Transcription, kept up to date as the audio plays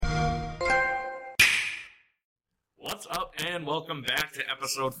What's up, and welcome back to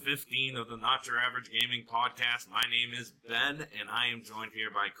episode 15 of the Not Your Average Gaming Podcast. My name is Ben, and I am joined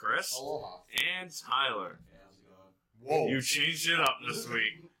here by Chris Aloha. and Tyler. Hey, how's it going? Whoa. You changed it up this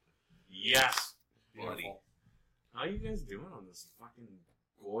week. Yes, buddy. Beautiful. How you guys doing on this fucking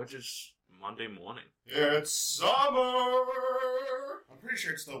gorgeous Monday morning? It's summer! I'm pretty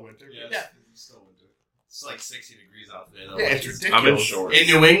sure it's still winter. Yeah, it's still winter. It's like 60 degrees out today, though. Yeah, it's ridiculous. I'm in shorts. In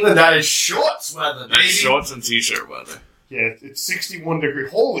New England, that is shorts weather, baby. That's shorts and t-shirt weather. Yeah, it's 61 degrees.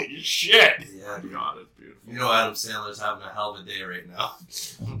 Holy shit! Yeah, dude. God, it's beautiful. You know Adam Sandler's having a hell of a day right now.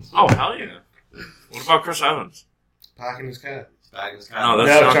 Oh, hell yeah. What about Chris Evans? Packing his cat. He's back in his No, car. that's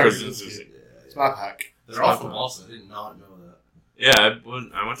No, not Chuck Chris is- Evans. It's my pack. They're all from Boston. I did not know that. Yeah,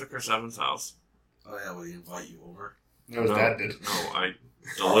 I went to Chris Evans' house. Oh, yeah, will he invite you over? No, his dad did. No,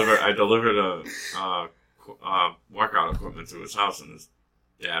 I delivered a workout equipment to his house, and his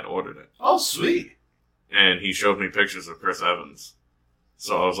dad ordered it. Oh, sweet. And he showed me pictures of Chris Evans.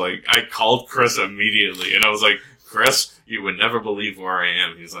 So I was like, I called Chris immediately, and I was like, Chris, you would never believe where I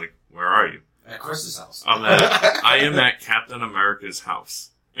am. He's like, where are you? At Chris's house. I am at Captain America's house.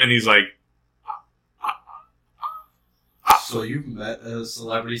 And he's like, So you've met a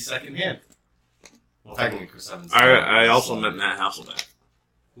celebrity secondhand. Well, technically Chris Evans. I also met Matt Hasselbeck.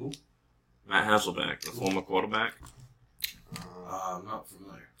 Who? Matt Hasselbeck, the former quarterback. I'm not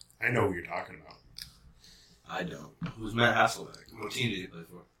familiar. I know who you're talking about. I don't. Who's Matt Hasselbeck? What team did he play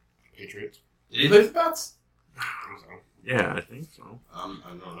for? Patriots. Did he play for the Pats? I think so. Yeah, I think so. I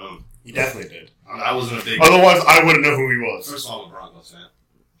don't know. He definitely did. I wasn't a big... Otherwise, I wouldn't know who he was. First of all, I'm a Broncos fan.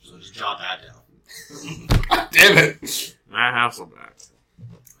 So just jot that down. God damn it! Matt Hasselbeck.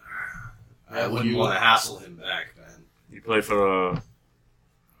 I wouldn't want to hassle him back, man. He played for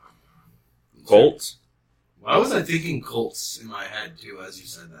the Colts, Why was I thinking Colts in my head, too, as you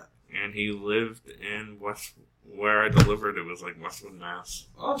said that? and he lived in where I delivered. It was like Westwood, Mass.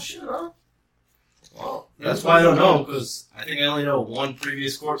 Oh, shit, huh? Well, that's why I don't know, because I think I only know one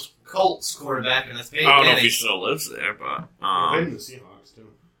previous Colts quarterback, and that's Peyton I don't know if Manning. he still lives there, but He played in the Seahawks, too.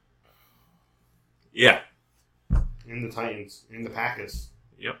 yeah. In the Titans. In the Packers.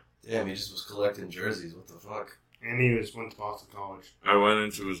 Damn, he just was collecting jerseys. What the fuck? And he went to Boston College. I went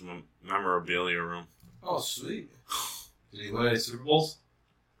into his memorabilia room. Oh, sweet. Did he win any Super Bowls?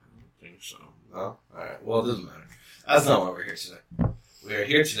 I don't think so. No? Alright, well, it doesn't matter. That's not why we're here today. We are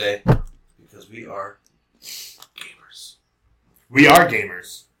here today because we are gamers. We are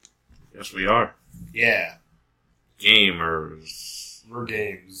gamers. Yes, we are Yeah. gamers. We're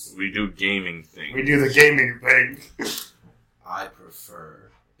games. We do gaming things. We do the gaming thing. I prefer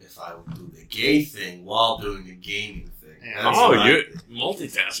if I would do the gay thing while doing the gaming thing. Yeah. That's Oh, what I you're think.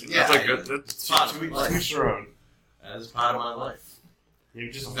 multitasking. Yeah, That's a good. yeah. That's It's part of To my life. each their own. That is part of my life. Do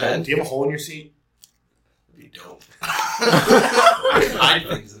you Ben? have a hole in your seat? That'd be dope. I can hide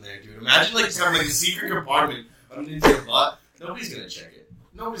things in there, dude. Imagine like starting like a secret compartment underneath your butt. Nobody's gonna check it.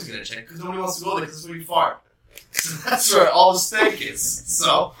 Nobody's gonna check because nobody wants to go there because it's where you fart. So that's where all the stank is.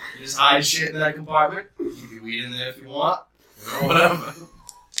 So you just hide shit in that compartment. Keep your weed in there if you want, or whatever.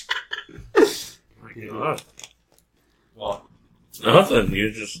 my God. What? Nothing.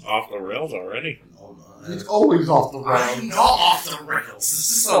 You're just off the rails already. No, It's always off the I'm not off the rails. This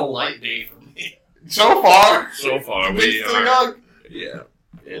is a light day for me. So far. So far, We we still are. young. Yeah,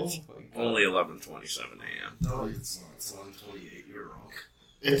 it's Oh my God. only 11:27 a.m. No, it's not. It's 1:28. You're wrong.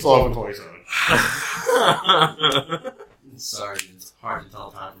 It's 11:27. Sorry, it's hard to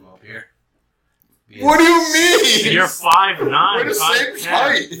tell time from up here. What do you mean? You're 5'9". We're the same 5'10".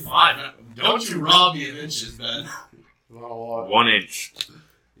 height. Fine. Don't you rob me of inches, Ben. Not a lot. 1 inch.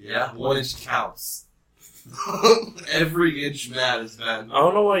 Yeah, 1 inch counts. Every inch matters, Ben. I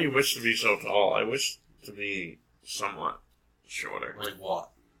don't know why you wish to be so tall. I wish to be somewhat shorter. Like what?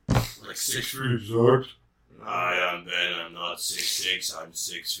 Like 6 feet? I am Ben. I'm not 6'6". I'm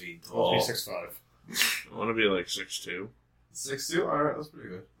 6 feet tall. I'll be 6'5". I want to be like 6'2". 6'2"? Alright, that's pretty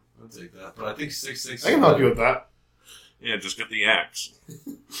good. I'll take that. But I think 6'6". I can help you with that. Yeah, just get the axe.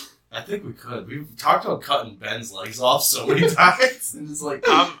 I think we could. We've talked about cutting Ben's legs off so many times. And it's like,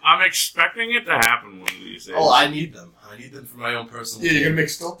 I'm expecting it to happen one of these days. oh, I need them. I need them for my own personal Yeah, you're gain. gonna make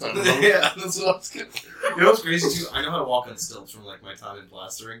stilt time. Yeah, that's what I was gonna. You know what's crazy too? I know how to walk on stilts from like my time in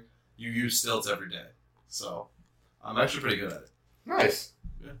plastering. You use stilts every day, so I'm actually pretty good at it. Nice.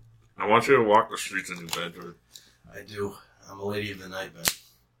 I want you to walk the streets of New Bedford. I do. I'm a lady of the night, Ben.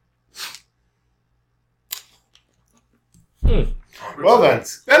 Well then.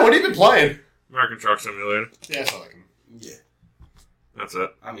 Ben, what have you been playing? American Truck Simulator. Yeah, I saw like him. Yeah. That's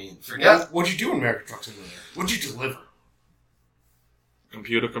it. I mean, forget. What'd you do in American Truck Simulator? What'd you deliver?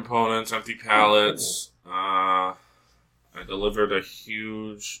 Computer components, empty pallets, I delivered a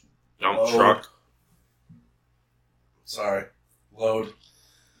huge dump truck. Sorry. Load.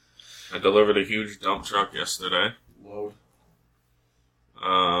 I delivered a huge dump truck yesterday. Load.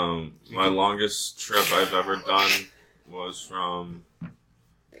 My longest trip I've ever done was from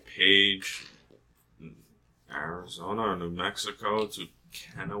Page, Arizona or New Mexico to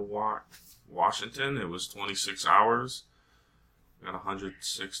Kennewatt, Washington. It was 26 hours. Got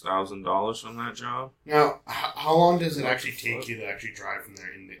 $106,000 from that job. Now, how long does it actually take you to actually drive from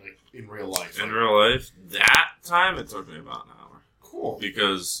there in real life? In real life, that time it took me about an hour. Cool.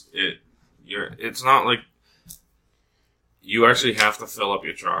 Because it's not like you actually have to fill up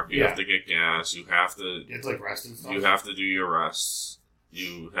your truck. You have to get gas. You have to. It's like rest and stuff. You have to do your rests.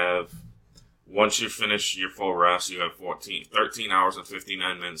 You have. Once you finish your full rest, you have 13 hours and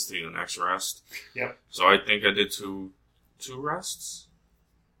 59 minutes to your next rest. Yep. So I think I did two rests.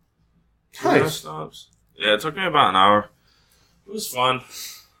 Two Nice. rest stops. Yeah, it took me about an hour. It was fun.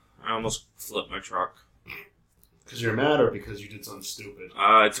 I almost flipped my truck. Because you're mad or because you did something stupid?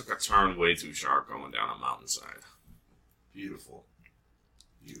 I took a turn way too sharp going down a mountainside. Beautiful.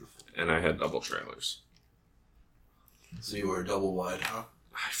 Beautiful. And I had double trailers. So you were double wide, huh?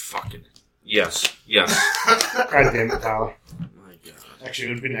 I fucking... Yes. Yes. God damn it, Tyler. My God. Actually, it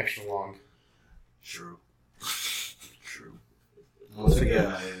would have been extra long. True. True. Once again,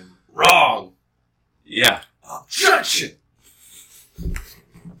 I am Wrong! Yeah. objection! So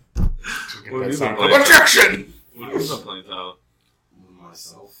get What that have you sound. been playing? Objection! What have you been playing, Tyler?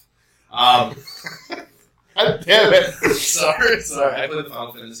 Myself. God damn it. sorry. I played the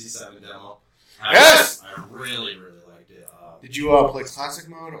Final Fantasy VII demo. Yes! I really, really liked it. Did you play classic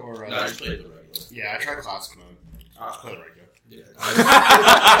mode or? No, I just played the regular. Yeah, I tried classic mode. I played regular. Yeah,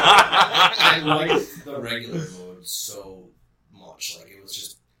 I liked the regular mode so much. Like, it was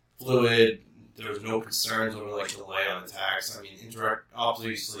just fluid. There was no concerns over like delay on attacks. I mean,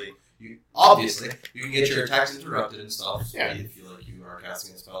 obviously you can get your attacks interrupted and stuff. So Yeah. if you like you are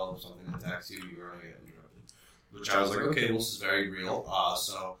casting a spell or something that attacks you, you are going to get interrupted. Which I was like, okay, well, this is very real.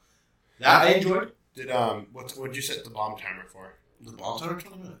 So that I enjoyed. Did what'd you set the bomb timer for? The bomb timer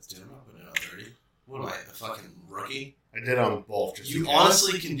 20 minutes, dude. I'm not putting it on 30. What am I, a fucking rookie? I did both. Just You in case.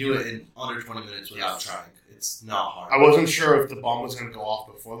 honestly can do it in under 20 minutes without trying. It's not hard. I wasn't sure if the bomb was going to go off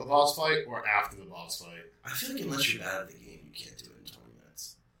before the boss fight or after the boss fight. I feel like unless you're bad at the game, you can't do it in 20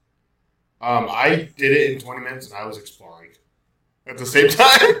 minutes. I did it in 20 minutes and I was exploring at the same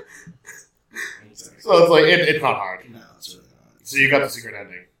time. Exactly. So it's like it's not hard. No, it's really not. So you got the secret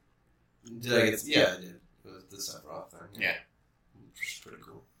ending. Did I get? Yeah, I did. With the Sephiroth thing. Yeah. Which is pretty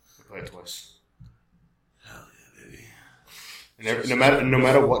cool. I played it twice. Hell yeah, baby. And no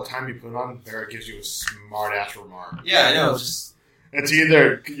matter what time you put it on, Barrett gives you a smart ass remark. Yeah, I know. Just It's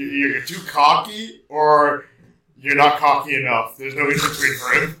either you're too cocky or you're not cocky enough. There's no in between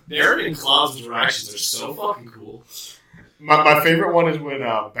for him. Barrett and Cloud's interactions are so fucking cool. My favorite one is when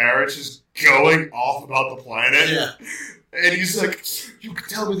Barrett's just going off about the planet. Yeah. And he's like, you can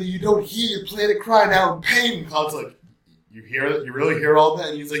tell me that you don't hear your planet crying out in pain. And Cloud's like, you hear it? You really hear all that?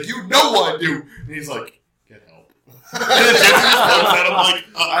 And he's like, you know I do. And he's like, get help. And then Jesse just looks at him like,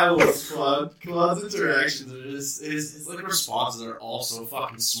 I love Cloud. Cloud's interactions are just his like responses are all so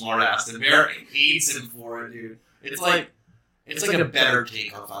fucking smart ass, and Barrett hates him for it, dude. It's like a better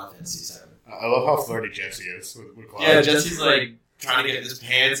take on Final Fantasy VII. I love how flirty Jesse is with Cloud. Yeah, Jesse's like trying to get in his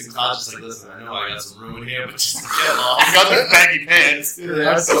pants, and Cloud's just like, listen, I know I got some room in here, but just get lost. I got the baggy pants. Dude, they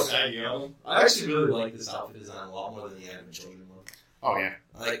are so baggy. I actually really like this outfit design a lot more than the Advent Children one. Oh, yeah.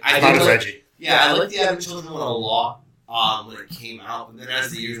 Like, It's not as edgy. Yeah, I like the Advent Children one a lot when it came out, but then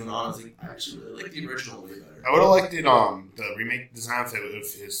as the years went on, I was like, I actually really like the original way better. I would have liked it, the remake design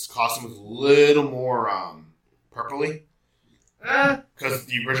if his costume was a little more, purpley. Because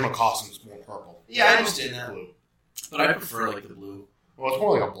the original costume was more purple. Yeah, I understand that. Blue. But I prefer like the blue. Well, it's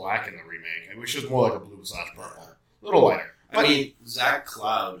more like a black in the remake. I wish it was more like a blue/purple. A little lighter. I mean, Zach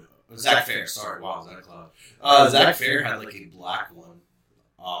Fair, sorry, wow, Zach Cloud. Zach Fair had like a black one.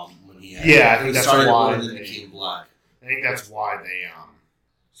 When he had, Yeah, I when think he that's started why blue and then they- became black. I think that's why they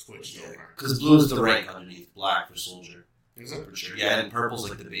switched over. Because blue is the rank underneath black for soldier. Is I'm it? pretty sure. Yeah, and purple's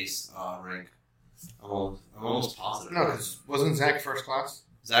like the base rank. I'm almost positive. No, because wasn't Zach first class?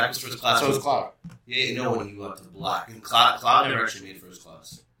 Zach was first class. So was Cloud. Yeah, you know when you got to black. And Cloud never actually made first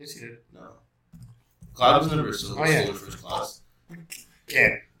class. Yes, he did. No. Cloud was never soldier Oh, yeah. first class.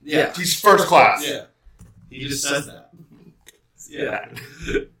 Yeah. Yeah. He's first class. Yeah. He just says that. Yeah.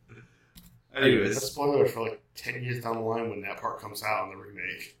 That's Anyways, spoiler for like 10 years down the line when that part comes out in the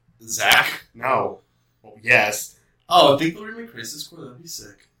remake. Zach. No. Well, yes. Oh, I think the remake Crisis Core, that'd be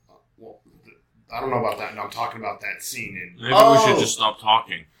sick. Well, I don't know about that. No, I'm talking about that scene in. Maybe we should just stop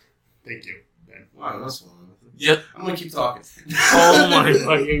talking. Thank you, Ben. Wow, that's fun. Yep. I'm gonna keep talking. Oh my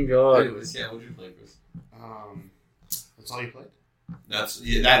fucking god. Anyways, yeah, what'd you play, Chris? That's all you played?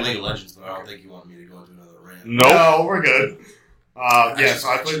 That League of Legends, but I don't think you want me to go into another rant. No, we're good. Yeah, so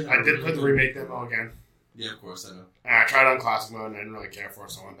I did play the remake demo again. Yeah, of course, I know. And I tried on classic mode and I didn't really care for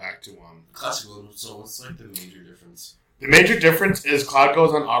it, so I went back to Classic mode, so what's like the major difference? The major difference is Cloud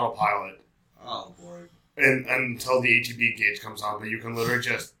goes on autopilot Oh, boring. and until the ATB gauge comes on, but you can literally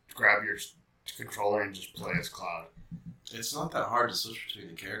just grab your controller and just play as Cloud. It's not that hard to switch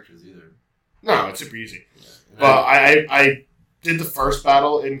between the characters either. No, it's super easy. Yeah. But I did the first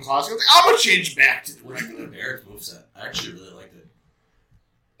battle in classic. I was like, I'm gonna change back to the What do you think regular. of Eric's moveset? I actually really liked it.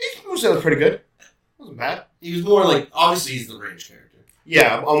 His moveset was pretty good. Wasn't bad. He was more like, obviously he's the range character.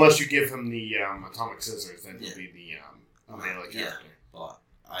 Yeah, unless you give him the atomic scissors, then he'll be the melee Yeah. character. But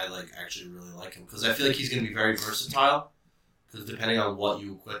I actually really like him because I feel like he's going to be very versatile. Because depending on what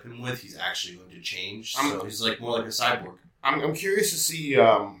you equip him with, he's actually going to change. So he's like more like a cyborg. I'm curious to see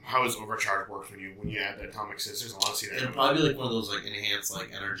how his overcharge works when you add the atomic scissors. I want to see that. It'll probably be like one of those like enhanced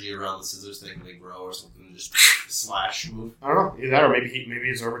like energy around the scissors thing when they grow or something. Just slash move. I don't know. Either that or maybe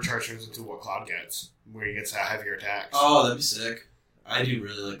his overcharge turns into what Cloud gets, where he gets heavier attacks. Oh, that'd be sick. I do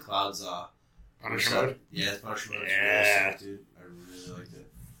really like Cloud's Punisher mode. Yeah, his Punisher mode. Yeah. Really sick, dude. I really liked it.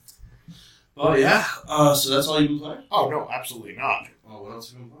 But yeah, so that's all you've been playing? Oh no, absolutely not. Oh, what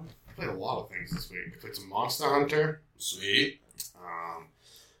else have you been playing? I played a lot of things this week. I played some Monster Hunter. Sweet.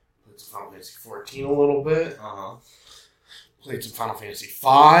 Played some Final Fantasy 14 a little bit. Uh-huh. Played some Final Fantasy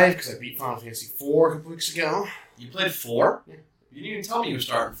 5 because I beat Final Fantasy 4 a couple weeks ago. You played 4? Yeah. You didn't even tell me you were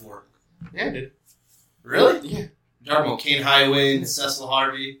starting 4. Yeah, I did. Really? Yeah. You're talking about Kane Highwind, Cecil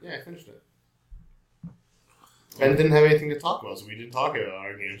Harvey. Yeah, I finished it. Ben didn't have anything to talk about, so we didn't talk about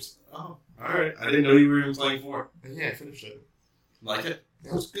our games. Oh, alright. I didn't know you were even playing 4. But yeah, I finished it. Like it?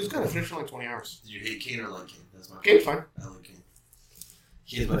 It was good. I finished it in like 20 hours. Did you hate Kane or like Kane? That's my Game's fine. I like Kane.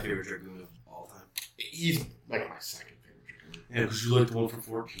 Kane's my favorite Dragoon of all time. He's like my second favorite Dragoon. Yeah, because you like the one from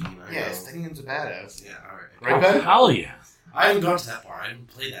 14. I Yeah, know. Stingin's a badass. Yeah, alright. Right, Ben? Hell yeah. I haven't gone to that far. I haven't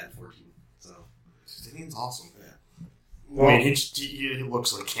played that in 14. So. Stingin's awesome. Yeah. Well, I mean, he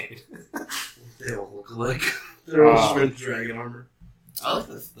looks like Kane. They all look alike. They're all just Um, red dragon armor. I like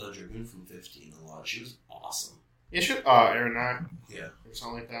the Dragoon from 15 a lot. She was awesome. Yeah, should Aaron Knight Yeah. or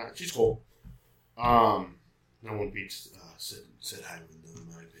something like that. She's cool. No one beats Sid Highwind, though, in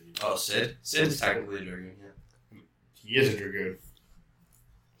my opinion. Oh, Sid? Sid is technically a Dragoon, yeah. He is a Dragoon.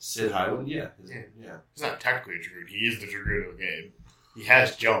 Sid Highwind? Yeah. Yeah. He's not technically a Dragoon. He is the Dragoon of the game. He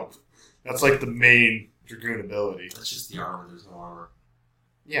has jump. That's like the main Dragoon ability. That's just the armor. There's no armor.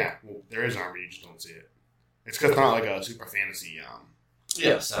 Yeah, well, there is armor. You just don't see it. It's because it's not like a super fantasy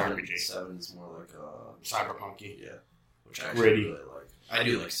Yeah, 7. RPG. 7 is more like cyberpunky. yeah. Which I actually Gritty. really like. I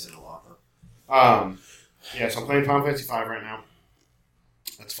do like Sid a lot, though. Yeah, so I'm playing Final Fantasy 5 right now.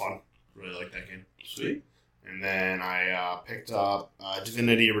 That's fun. Really like that game. Sweet. And then I picked up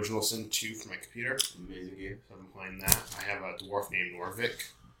Divinity Original Sin 2 for my computer. Amazing game. So I've been playing that. I have a dwarf named Norvik,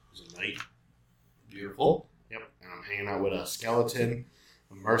 who's a knight. Beautiful. Yep. And I'm hanging out with a skeleton,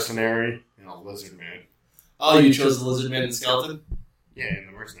 a mercenary, and a lizard man. Oh, you chose the Lizard Man and Skeleton? Yeah, and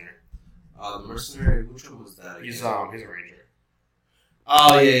the mercenary. The Mercenary, which one was that again? He's a ranger.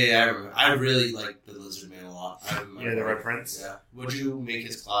 Oh, yeah, I remember. I really like the Lizard Man a lot. I remember. Yeah, the Red Prince. Yeah. Would you make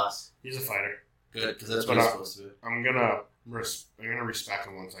his class? He's a fighter. Good, because that's But, what he's supposed to be. I'm gonna respect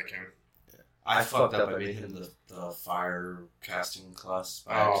him once I can. I fucked up. I made him the fire casting class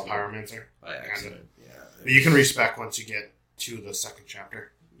by Oh, accident. Pyromancer. By accident. Yeah. But you can respect once you get to the second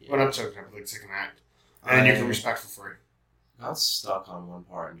chapter. Yeah. Well, not second chapter, like second act. And then you can respect for free. Got stuck on one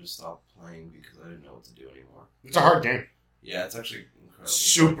part and just stopped playing because I didn't know what to do anymore. It's a hard game. Yeah, it's actually incredible.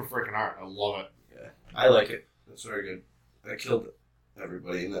 Super freaking hard. I love it. Yeah, I like it. It's very good. I killed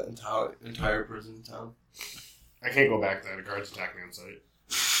everybody in that entire prison town. I can't go back there. The guards attacked me on sight.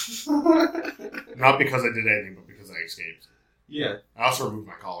 Not because I did anything, but because I escaped. Yeah. I also removed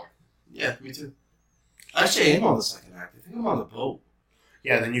my collar. Yeah, me too. Actually, I am on the second act. I think I'm on the boat.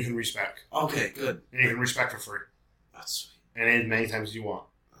 Yeah, then you can respect. Okay, good. And you can respect for free. That's sweet. And as many times as you want.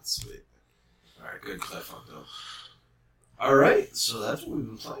 That's sweet. Alright, good, because I fucked up. Alright, so that's what we've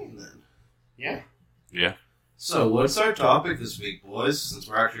been playing then. Yeah. Yeah. So, what's our topic this week, boys? Since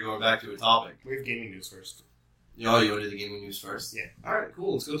we're actually going back to a topic. We have gaming news first. Oh, you want to do the gaming news first? Yeah. Alright,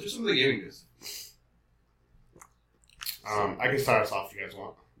 cool. Let's go through some of the gaming news. I can start us off if you guys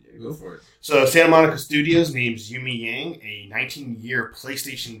want. Yeah, go for it. So, Santa Monica Studios names Yumi Yang, a 19-year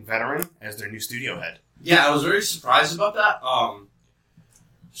PlayStation veteran, as their new studio head. Yeah, I was very surprised about that.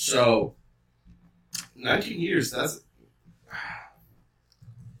 So, 19 years.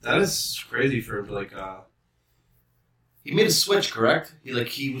 That is crazy for him to like. He made a switch, correct?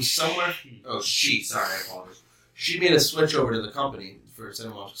 He was somewhere. Oh, sorry, I apologize. She made a switch over to the company for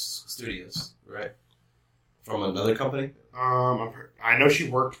Cinema Studios, right? From another company. I know she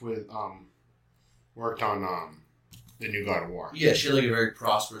worked on the new God of War. Yeah, she had like a very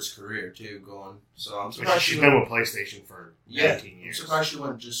prosperous career too, going. So I'm surprised She's been with PlayStation for 19 years. I'm surprised she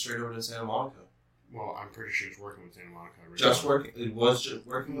went just straight over to Santa Monica. Well, I'm pretty sure she was working with Santa Monica. Originally. Just working? It was just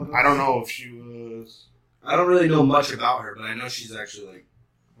working with her? I don't know if she was. I don't really know much about her, but I know she's actually like.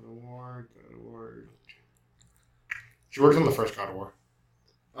 God of War. She worked on the first God of War.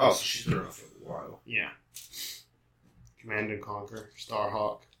 Oh, so she's been around for a while. Yeah. Command and Conquer,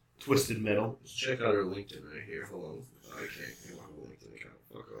 Starhawk, Twisted Metal. Let's check out her LinkedIn right here. Hold on. I don't have a LinkedIn account.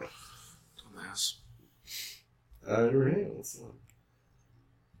 Fuck off. Dumbass. Alright, what's on?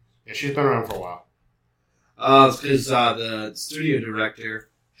 Yeah, she's been around for a while. It's because the studio director,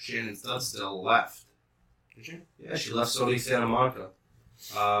 Shannon Studstill, left. Did she? Yeah, she left Sony Santa Monica.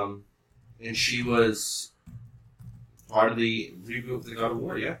 And she was part of the reboot of the God of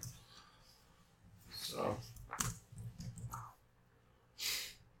War, yeah. So.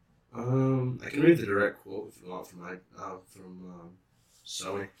 I can read the direct quote if you want from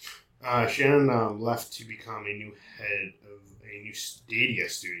Sony. Shannon left to become a new head of a new Stadia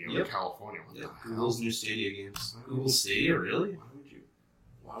studio in California. Google's new Stadia games. Google Stadia, really?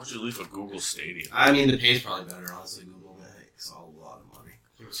 Why would you leave a Google Stadia? I mean, the pay's probably better, honestly. Google makes a lot of money.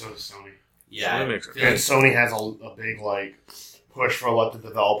 So does Sony. Yeah. And Sony has a big, push for let the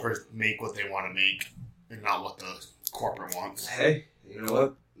developers make what they want to make and not what the corporate wants. Hey, you know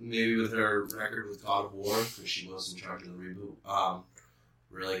what? Maybe with her record with God of War, because she was in charge of the reboot,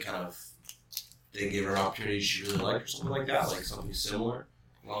 really kind of, they gave her an opportunity she really liked or something like that, like something similar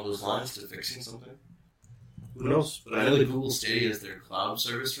along those lines to fixing something. Who knows? But I know that Google Stadia is their cloud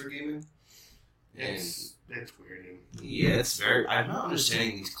service for gaming. And It's weird. yeah, it's very, I'm not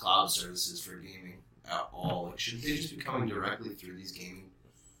understanding these cloud services for gaming at all. Like, shouldn't they just be coming directly through these gaming,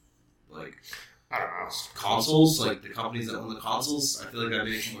 I don't know. consoles, like the companies that own the consoles? I feel like that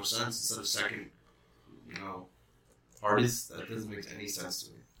makes more sense instead of second, parties. That doesn't make any sense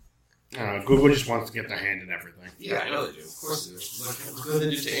to me. Google just wants to get their hand in everything. Yeah, I know they do. Of course they do. Look what they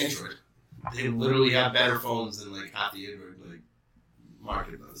do to Android. They literally have better phones than half the Android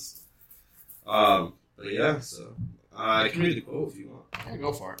market does. But yeah, so I can read the quote if you want. Yeah,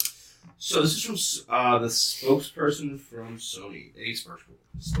 go for it. So this is from the spokesperson from Sony, a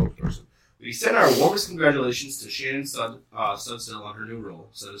spokesperson. We send our warmest congratulations to Shannon Studstill on her new role,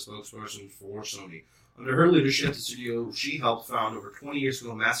 said a spokesperson for Sony. Under her leadership, the studio she helped found over 20 years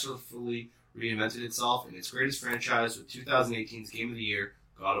ago masterfully reinvented itself in its greatest franchise with 2018's Game of the Year,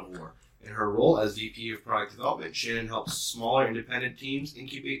 God of War. In her role as VP of Product Development, Shannon helps smaller independent teams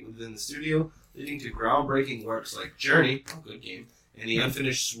incubate within the studio, leading to groundbreaking works like Journey, a good game, and The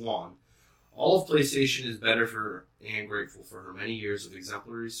Unfinished Swan. All of PlayStation is better for and grateful for her many years of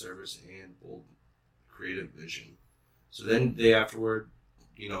exemplary service and bold creative vision. So then they afterward,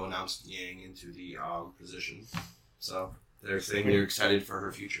 announced Yang into the position. So they're saying they're excited for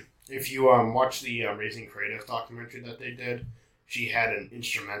her future. If you watch the Raising Kratos documentary that they did, she had an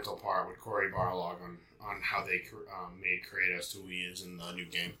instrumental part with Cory Barlog on how they made Kratos who he is in the new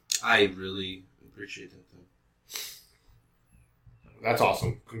game. I really appreciate that thing. That's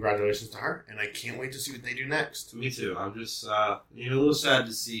awesome. Congratulations to her, and I can't wait to see what they do next. Me too. I'm just a little sad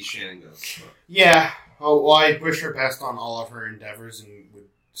to see Shannon go. But. Yeah. Oh, well, I wish her best on all of her endeavors with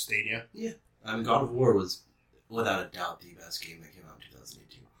Stadia. Yeah. I mean, God of War was, without a doubt, the best game that came out in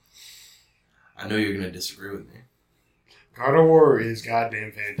 2018. I know you're going to disagree with me. God of War is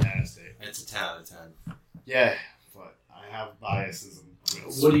goddamn fantastic. It's a 10 out of 10. Yeah, but I have biases.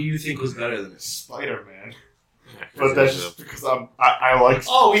 What do you think was better than it? Spider-Man. But that's just because I like.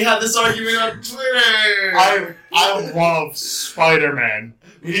 Oh, we had this argument on Twitter. I love Spider-Man.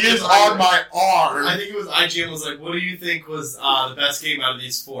 He is on my arm. I think it was IGN was like, "What do you think was the best game out of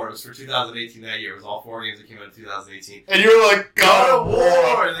these four?" It was for 2018 that year. It was all four games that came out in 2018. And you were like, God of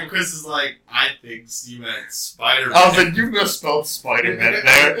War. And then Chris is like, "I think you meant Spider-Man." I was like, "You misspelled Spider-Man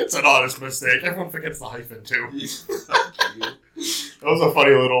there. It's an honest mistake. Everyone forgets the hyphen too." That was a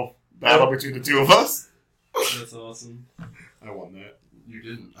funny little battle between the two of us. That's awesome. I won that. You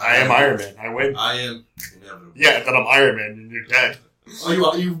didn't. I am Iron Man. I win. I am inevitable. Yeah, then I'm Iron Man and you're dead.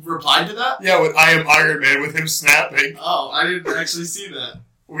 Oh, you replied to that? Yeah, with I am Iron Man with him snapping. Oh, I didn't actually see that.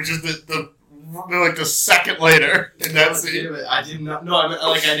 Which is the second later in that scene. I did not. No, I mean,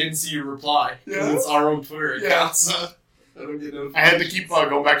 I didn't see your reply. Yeah. It's our own Twitter account. Yeah. So. I had to keep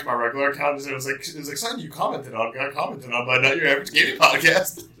going back to my regular account, and it was like something you got commented on, but not your average gaming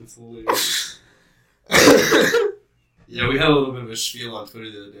podcast. That's hilarious. Yeah, we had a little bit of a spiel on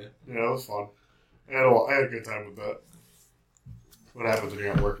Twitter the other day. Yeah, it was fun. I had a good time with that. What happens when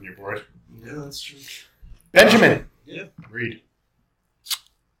you're at work and you're bored? Yeah, that's true. Benjamin. Yeah. Read.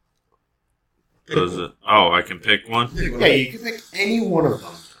 Does it? Oh, I can pick one? Yeah, you can pick any one of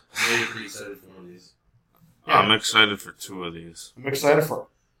them. I'm really pretty excited for one of these. Yeah. I'm excited for 2 of these. I'm excited for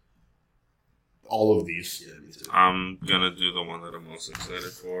all of these. Yeah, me too. I'm gonna do the one that I'm most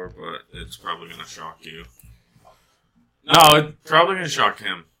excited for, but it's probably gonna shock you. No, it's probably gonna shock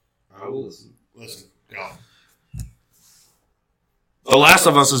him. I will listen. Listen, go. The Last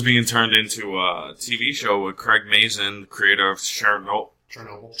of Us is being turned into a TV show with Craig Mazin, creator of Chernobyl,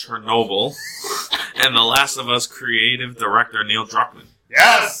 and The Last of Us creative director Neil Druckmann.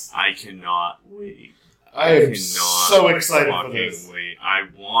 Yes! I cannot wait. I am cannot so excited for fucking this. wait. I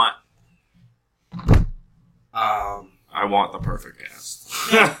want the perfect cast.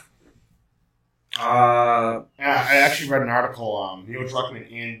 Yeah, I actually read an article. Neil Druckmann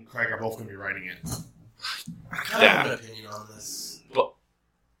and Craig are both going to be writing it. I kind of have an opinion on this.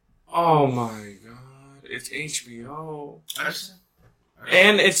 Oh my god, it's HBO. Actually,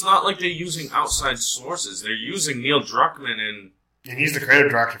 And it's not like they're using outside sources. They're using Neil Druckmann and... And he's the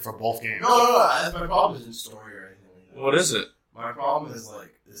creative director for both games. No. My problem isn't story or anything like that. What is it? My problem is,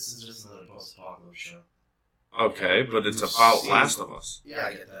 like, this is just another post-apocalypse show. Okay, but it's about Last of Us. Yeah,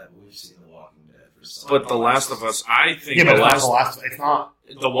 I get that. We've seen The Walking Dead for some But The Last of Us, I think Yeah, but it's not.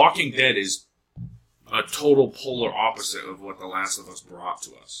 The Walking Dead is a total polar opposite of what The Last of Us brought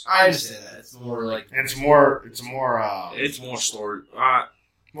to us. I understand that. It's more like... And it's more, It's more story... well,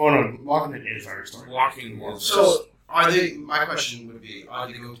 no, Walking Dead is our story. Walking is... So, are they... My question would be, are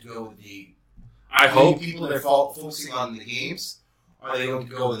they going to go with the... I hope... people that are focusing on the games? Are they going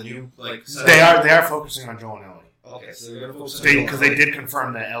to go with the new, like... They are focusing on Joel and Ellie. Okay, so they're going to focus on Joel Because they did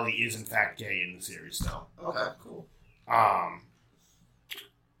confirm that Ellie is in fact gay in the series still. Okay, cool. Well,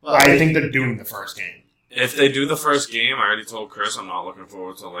 I think they're doing the first game. If they do the first game, I already told Chris I'm not looking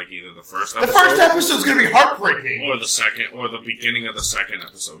forward to like either the first The episode... first episode's going to be heartbreaking. or the second, or the beginning of the second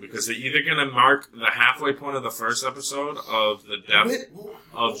episode, because they're either going to mark the halfway point of the first episode of the death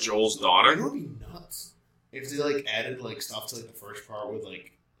of Joel's It daughter. would be nuts if they like added like stuff to like the first part with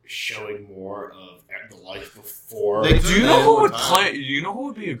like showing more of the life before. They Do you know who would play? Do you know who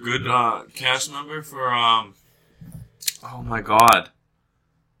would be a good cast member for? Oh my god!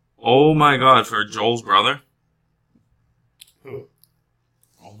 For Joel's brother. Who?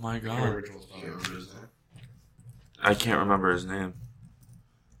 Oh my I can't god! remember Joel's brother. I can't remember his name.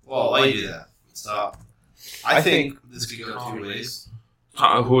 Well, why you do that? Stop. I think this could go 2 ways.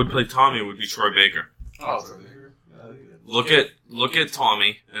 Who would play Tommy would be Troy Baker. Oh, Look at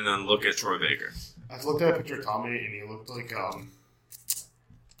Tommy, and then look at Troy Baker. I've looked at a picture of Tommy, and he looked like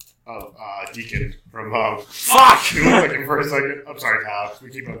Deacon from Fuck! He looked like him for a second. I'm sorry, Alex. We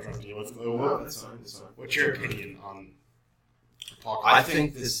keep interrupting you. That's fine. What's your opinion on Apocalypse? I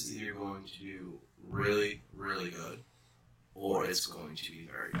think this is either going to do really, really good, or it's going to be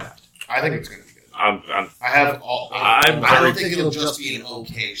very bad. I think it's going to be good. I'm I don't think it'll just be an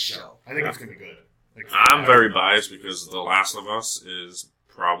okay show. I think it's going to be good. I'm very biased because The Last of Us is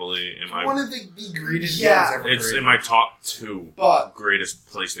probably in my... one of the greatest Yeah. games ever It's created. in my top 2 But greatest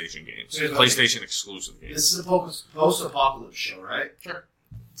PlayStation games. Here's the PlayStation exclusive games. this is a post-apocalypse show, right? Sure.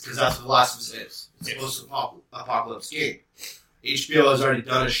 Because that's what The Last of Us is. It's a post-apocalypse game. HBO has already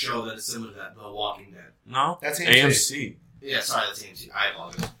done a show that is similar to that, The Walking Dead. No? That's AMC. Yeah, sorry, that's AMC. I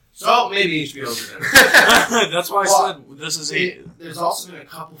apologize. So maybe HBO's are better. That's why I said this is There's also been a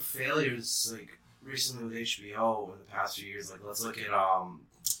couple failures, like recently with HBO in the past few years. Like, let's look at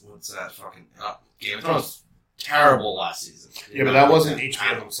what's that fucking Game of Thrones? Terrible last season. Yeah, but that wasn't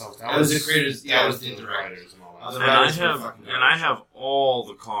HBO themselves. That That was the creators. Yeah, it was the the directors. writers and all that. Other and I writers were have fucking and I have all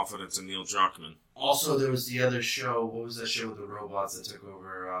the confidence in Neil Druckmann. Also, there was the other show. What was that show with the robots that took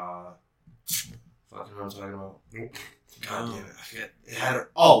over? Fucking know what I'm talking about. Nope. God damn it, I forget. It had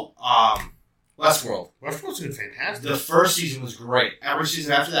Westworld. Westworld's been fantastic. The first season was great. Every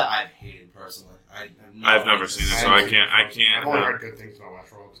season after that, I've hated personally. I've never seen it, so I can't. I've only heard good things about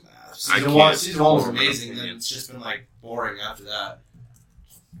Westworld. Season can't one was form an amazing, and then opinion. it's just been like boring after that.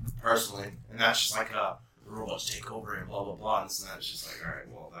 Personally, and that's just like the robots take over and blah blah blah, and so that's just like, all right,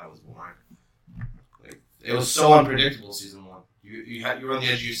 well, that was boring. Like, it was so unpredictable. Season one, you were on the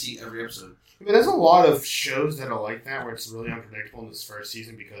edge of your seat every episode. I mean, there's a lot of shows that are like that where it's really unpredictable in this first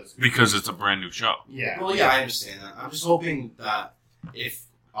season because It's a brand new show. yeah. Well, yeah, I understand that. I'm just hoping that if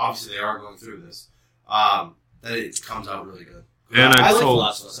obviously they are going through this, that it comes out really good. And I like The told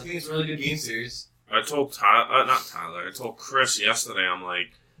Last of Us. I think it's a really good game series. I told not Tyler. I told Chris yesterday. I'm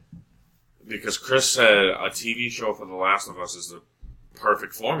like, because Chris said a TV show for The Last of Us is the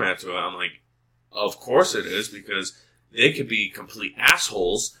perfect format to it. I'm like, of course it is, because they could be complete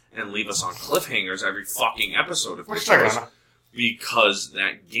assholes and leave us on cliffhangers every fucking episode if they chose. Because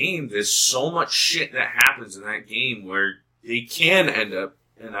that game, there's so much shit that happens in that game where they can end up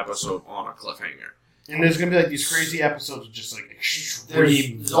an episode on a cliffhanger. And there's gonna be like these crazy episodes of just like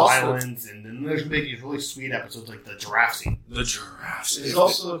extreme violence, and then there's gonna be these really sweet episodes like the giraffe scene. The giraffe scene. There's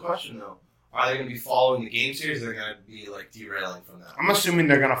also a question though: are they going to be following the game series? Or are they going to be like derailing from that? I'm assuming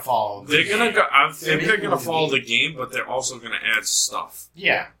they're gonna follow. They're gonna go. I think they're gonna follow the game, but they're also gonna add stuff.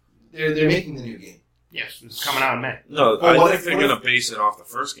 Yeah. They're making the new game. Yes, it's coming out in May. No, Well, I think they're gonna base it off the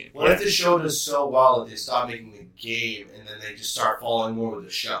first game. What if the show does so well that they stop making the game and then they just start following more with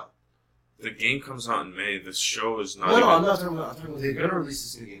the show? The game comes out in May. This show is not. No, even... I'm not talking about. I'm talking about they're going to release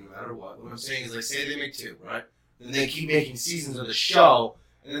this new game no matter what. What I'm saying is, like, say they make 2, right? Then they keep making seasons of the show,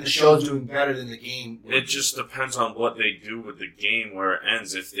 and then the show's doing better than the game. It just depends on what they do with the game, where it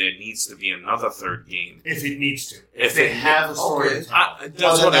ends. If there needs to be another third game, If it needs to. If they it- have a story Okay. to tell. that's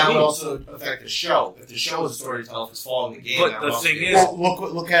Well, what then I that would mean. also affect the show. If the show is a story to tell, if it's following the game. But that the would also thing be- is- Well,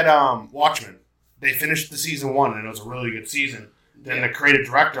 look at Watchmen. They finished the season 1, and it was a really good season. Then the creative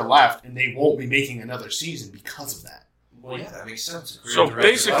director left, and they won't be making another season because of that. well, yeah, that makes sense. The So creative director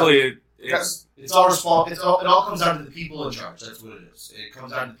basically, it's It's all responsible. It all comes down to the people in charge. That's what it is. It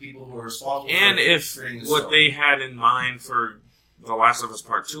comes down to the people who are responsible. and for if creating the what story. they had in mind for The Last of Us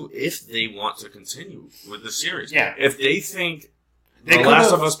Part 2, if they want to continue with the series, Yeah. if they think They The Last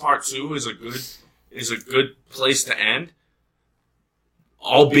could've- of Us Part 2 is a good place to end,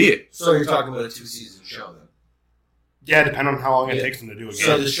 albeit. So you're talking about a 2-season show then. Yeah, depending on how long it Yeah. takes them to do a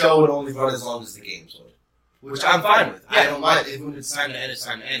So game. the show would only run as long as the games would, which I'm fine with. I don't mind. If when it's time to end, it's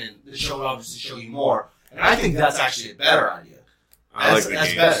time to end, and the show would obviously show you more. And I think that's actually a better idea. I like the that's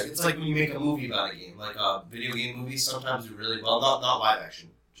games. better. It's like when you make a movie about a game, like video game movies. Sometimes do really well. Not live action.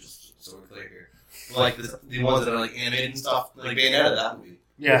 Just so we're clear here. But like the ones that are like animated and stuff, like Bayonetta, that movie.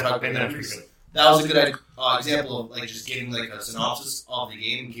 Yeah, We're talking and about that's movies. pretty good. That was a good example of like just getting like a synopsis of the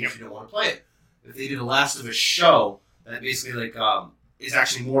game in case you don't want to play it. If they did a Last of Us show that basically like is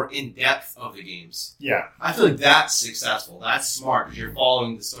actually more in depth of the games, Yeah. I feel like that's successful. That's smart because you're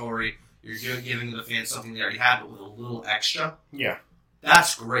following the story. You're giving the fans something they already have, but with a little extra. Yeah.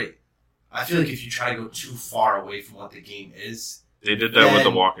 That's great. I feel like if you try to go too far away from what the game is, They did that with The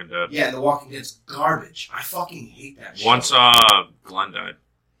Then- Walking Dead. yeah, and The Walking Dead's garbage. I fucking hate that shit. Once Glenn died.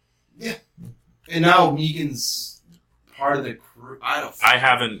 And now Negan's part of the crew. I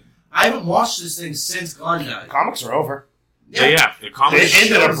haven't. I haven't watched this thing since Glenn died. Comics are over. Yeah, the They comics.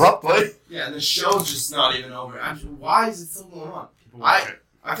 ended abruptly. Yeah, and the show's just not even over. Why is it still going on? People watch it.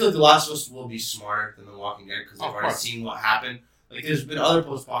 I feel like The Last of Us will be smarter than The Walking Dead because they've Of already course. seen what happened. Like, there's been other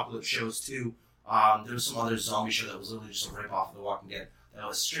post-apocalypse shows, too. There was some other zombie show that was literally just a rip-off of The Walking Dead that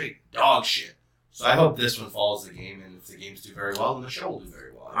was straight dog shit. So I hope this one follows the game, and if the games do very well, then the show will do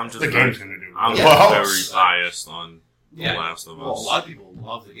very well. I'm just The very, game's going to do I'm really just well. very biased on Yeah. The Last of Us. Well, a lot of people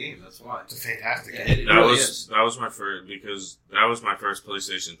love the game, that's why. It's a fantastic Yeah, game. it That really was is. that was my first that was my first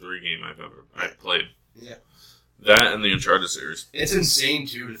PlayStation 3 game I played. Yeah. That and the Uncharted series. It's insane,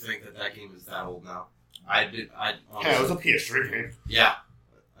 too, to think that game is that old now. I Yeah, it was a PS3 game. Yeah.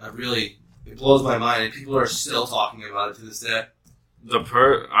 It blows my mind, and people are still talking about it to this day.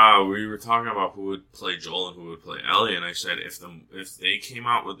 We were talking about who would play Joel and who would play Ellie, and I said if they came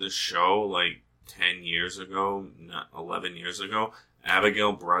out with this show like 10 years ago, not 11 years ago,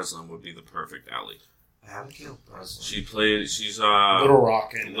 Abigail Breslin would be the perfect Ellie. Abigail Breslin. She's Little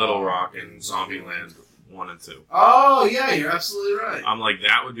Rock and Zombieland 1 and 2. Oh, yeah, you're absolutely right. I'm like,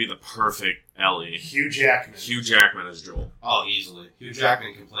 that would be the perfect Ellie. Hugh Jackman. Hugh Jackman as Joel. Oh, easily. Hugh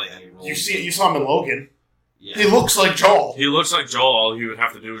Jackman can play any role. You saw him in Logan. Yeah. He looks like Joel. He looks like Joel. All he would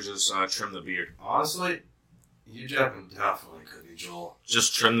have to do is just trim the beard. Honestly, Hugh Jackman definitely could be Joel.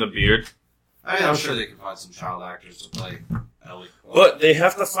 Just trim the beard. I mean, I'm sure they could find some child actors to play Ellie. But they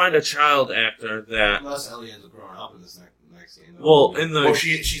have to find a child actor that. Unless Ellie ends up growing up in this next game. though. Well, in the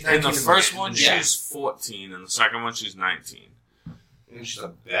she's 19 in the first one, Yeah. she's 14, and the second one, she's 19. I mean, she's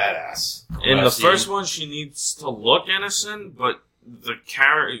a badass. In the I've seen- first one, she needs to look innocent, but the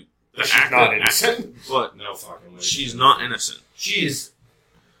character, the She's actor, not innocent. but No fucking way. she's not innocent. She is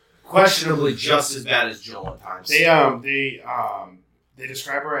questionably just as bad as Joel at times. They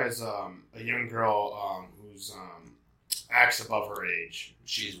describe her as a young girl who's acts above her age.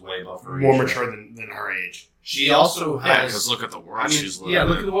 She's way above her More age. mature than her age. She also Yeah, has... because look at the world she's living yeah,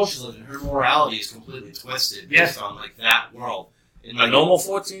 look in. at the world she's living in. Her morality is completely twisted based on, like, that world. And, A normal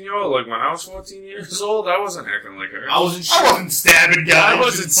 14-year-old, like when I was 14 years old, I wasn't acting like her. I wasn't I wasn't stabbing guys. I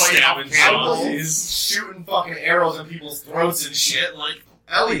wasn't stabbing I was zombies. shooting fucking arrows at people's throats and shit. Like,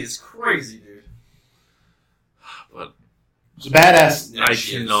 Ellie is crazy, dude. But It's a badass. Yeah, I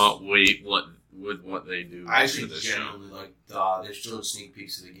she is. cannot wait with what they do I to actually this show. genuinely like. They showed sneak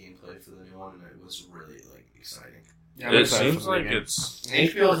peeks of the gameplay for the new one, and it was really like exciting. Yeah, I'm It excited seems for the like game. it's... And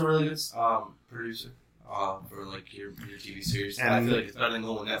HBO is a really good producer for like your TV series. And I And- feel like it's better than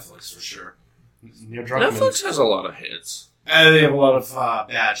going with Netflix for sure. Neil Druckmann. Netflix has a lot of hits. And they have a lot of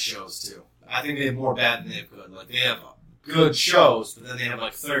bad shows too. I think they have more bad than they have good. Like they have good shows, but then they have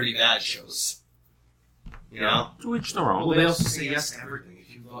like 30 bad shows. You know? To each their Well, own. they also say yes to everything.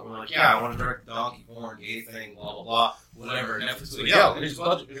 If you were like, yeah, I want to direct the Donkey Kong gay thing, blah blah blah, whatever. Netflix is like, yeah, here's the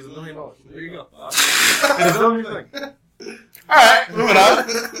budget, here's $1 million. There you go. Film your thing. Alright, moving on.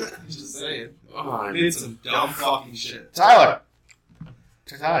 Just saying. Oh, I Did some dumb fucking shit. Tyler.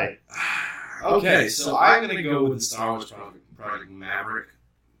 Ty. Okay, so I'm gonna go with the Star Wars Project Maverick.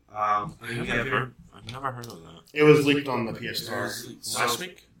 I've never heard of that. It was leaked on the PS4. Last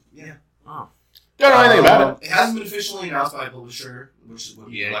week? Yeah. Oh. Don't know anything about it. It hasn't been officially announced by a publisher, which would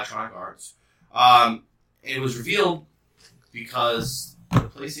be Electronic Arts. It was revealed because the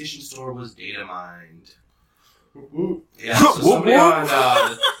PlayStation Store was data mined. Yeah, so somebody on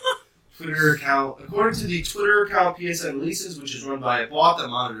the Twitter account, according to the Twitter account PSN Releases, which is run by a bot that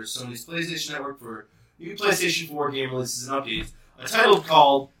monitors Sony's PlayStation Network for new PlayStation 4 game releases and updates, a title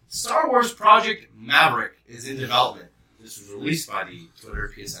called Star Wars Project Maverick is in development. This was released by the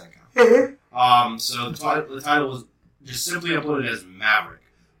Twitter PSN account. So the title was just simply uploaded as Maverick,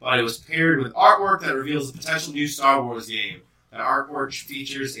 but it was paired with artwork that reveals a potential new Star Wars game. That artwork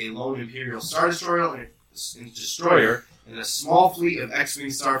features a lone Imperial Star Destroyer and a small fleet of X-Wing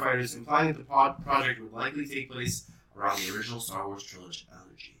starfighters, implying that the project would likely take place around the original Star Wars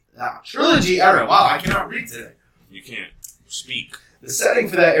trilogy era. Wow, I cannot read today. You can't speak. The setting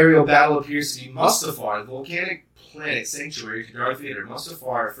for that aerial battle appears to be Mustafar, the volcanic planet sanctuary to Darth Vader.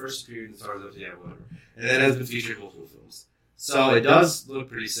 Mustafar first appeared in Star Wars Episode whatever, and then has been featured in multiple films. So it does look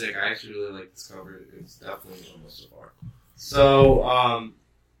pretty sick. I actually really like this cover. It's definitely on Mustafar. So,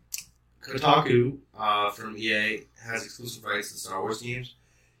 Kotaku from EA has exclusive rights to Star Wars games.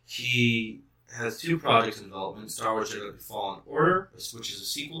 He has two projects in development: Star Wars Jedi Fallen Order, which is a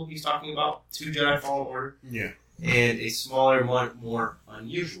sequel he's talking about, to Jedi Fallen Order, Yeah. and a smaller, more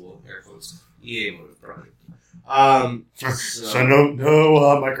unusual, air quotes, EA motive project. So no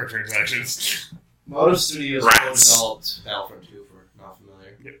microtransactions. Motive Studios Rats. developed Battlefront 2 for not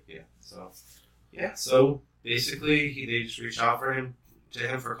familiar. Yep. So basically, they just reached out to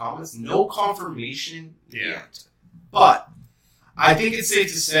him for comments. No confirmation yet, but I think it's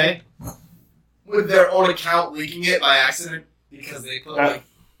safe to say, with their own account leaking it by accident, because they put That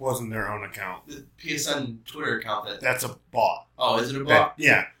wasn't their own account. the PSN Twitter account that. That's a bot. Oh, is it a That- bot?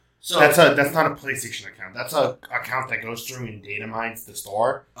 yeah. So That's not a PlayStation account. That's a account that goes through and data mines the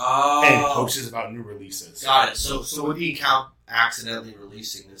store and posts about new releases. Got it. So with the account accidentally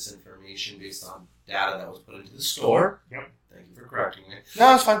releasing this information based on data that was put into the store. Yep. Thank you for correcting me.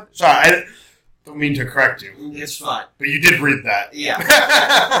 No, it's fine. Sorry, I don't mean to correct you, It's fine. but you did read that.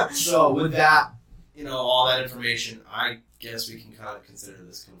 Yeah. So with that, all that information, I guess we can kind of consider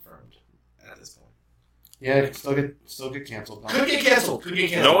this confirmed at this point. Yeah, it could still get canceled. Could get canceled.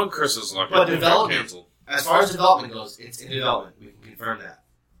 No one Chris lucky. But It got development- canceled. As far as development goes, it's in development. We can confirm that.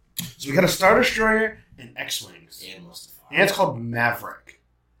 So we got a Star Destroyer and X-Wings. And Mustafar. And it's called Maverick.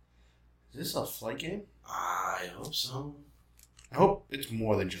 Is this a flight game? I hope so. I hope it's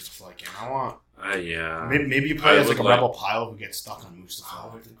more than just a flight game. I want... Yeah. Maybe you play I as like a would like- rebel pilot who gets stuck on I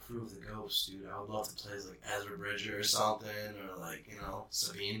Mustafar. like the crew of the Ghosts, dude. I would love to play as like Ezra Bridger or something, or like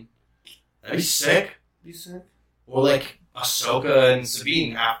Sabine. That'd be sick. Be sick. Or like Ahsoka and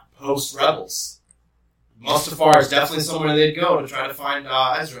Sabine post Rebels. Mustafar is definitely somewhere they'd go to try to find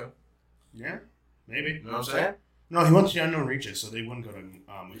Ezra. Yeah, maybe. You know what I'm saying? No, he went to the Unknown Reaches, so they wouldn't go to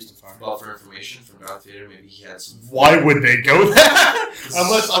Mustafar. Well, for information from Darth Vader, maybe he had some. Why would they go there?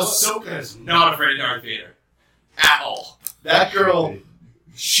 Unless Ahsoka is not afraid of Darth Vader at all. That girl,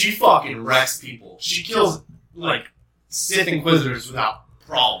 she fucking wrecks people. She kills like Sith Inquisitors without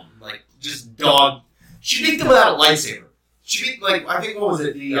problem. Like just dog. She beat them without a lightsaber. She beat I think what was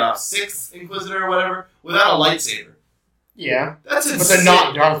it, the sixth Inquisitor or whatever, without a lightsaber. Yeah, That's but insane. they're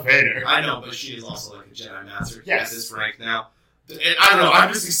not Darth Vader. I know, but she is also like a Jedi Master Yes. at this rank now. And I don't know.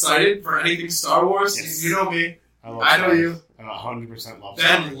 I'm just excited for anything Star Wars. Yes. You know me. I know you. I 100% love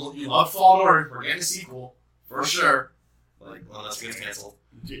Ben, Star. you love Fallen Order. We're getting a sequel. For sure. Like, unless it gets canceled.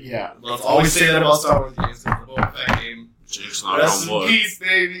 Yeah. Let's always say that about Star Wars games. The Boba Fett game. Jinx, knock Rest on in wood. peace,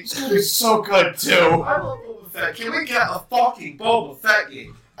 baby. It's going to be so good, too. I love Boba Fett. Can we get a fucking Boba Fett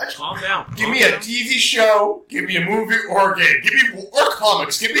game? Calm down. Give calm me a down. TV show, give me a movie or a game. Or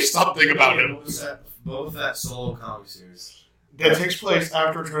comics. Give me something about him. Boba Fett solo comic series. That takes place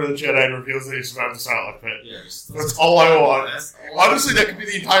after Return of the Jedi and reveals that he survived the Sarlacc pit. Yeah, just, That's all I want. That's all I Honestly, want. that could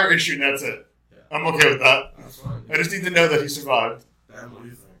be the entire issue and that's it. Yeah. I'm okay with that. That's fine. I just need to know that he survived. Ben, what do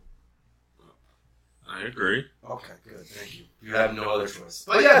you think? I agree. Okay, good. Thank you. You have no other choice.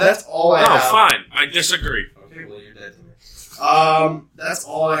 But yeah, that's all I No, have. fine. I disagree. Okay, well, you're dead to me. That's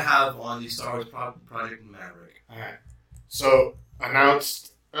all I have on the Star Wars Project Maverick. Alright. So,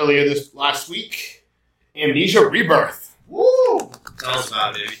 announced earlier this last week, Amnesia Rebirth. Woo! Tell us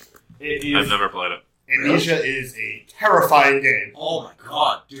about it, baby. I've never played it. Amnesia is a terrifying game. Oh my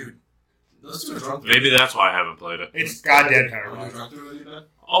god, dude. Let's do a drunk through. Maybe that's why I haven't played it. It's goddamn Want to do a terrifying. drunk through with you, Ben?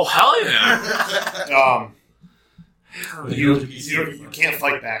 Oh, hell yeah. Hell You, yeah. you can't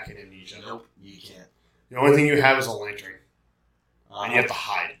fight back in Amnesia. Nope, you can't. The only thing you have is a lantern, and you have to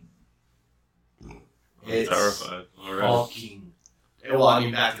hide. I'm It's terrified already. fucking. Well, I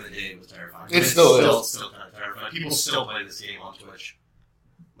mean, back in the day, it was terrifying. It still is. Still kind of terrifying. People still play this game on Twitch.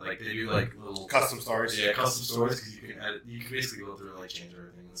 Like they do like little Custom stories. Yeah, custom stories because you can edit, you can basically go through and like change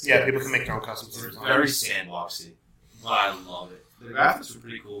everything. Yeah, people can make their own custom It's stories. very sandboxy, but I love it. The graphics were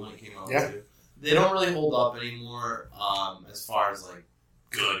pretty cool when it came out. Yeah. Too. They don't really hold up anymore as far as like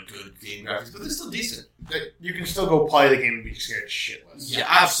good game graphics, but they're still decent. You can still go play the game and be scared shitless. Yeah,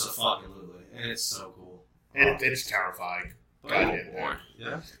 absolutely, and it's so cool. It's terrifying. But- Goddamn. boy.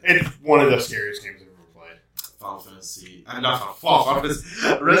 Yeah. It's one of the scariest games I've ever played. Final Fantasy. I'm not Final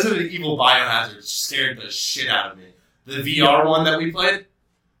Fantasy. Resident Evil Biohazard scared the shit out of me. The VR one that we played,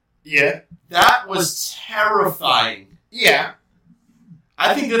 Yeah. that was terrifying. Yeah.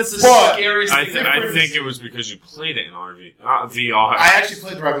 I think that's the But scariest I, thing. I think it was because you played it in VR. I actually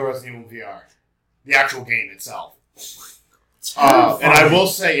played the regular Resident Evil VR. The actual game itself. Terrifying. And I will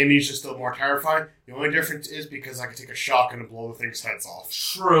say Amnesia's still more terrifying. The only difference is because I can take a shotgun and blow the thing's heads off.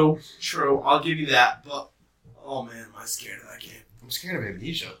 True. I'll give you that. But oh man, am I scared of that game? I'm scared of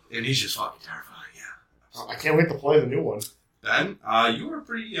Amnesia. Amnesia's fucking terrifying. Yeah. I can't wait to play the new one. Ben, you were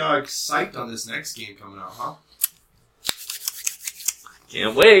pretty psyched on this next game coming out, huh?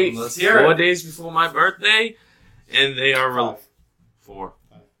 Can't wait. Let's hear 4 it. days before my birthday, and they are Five.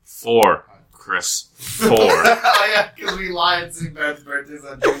 four. Chris. 4. Yeah, because we lied saying Ben's birthday's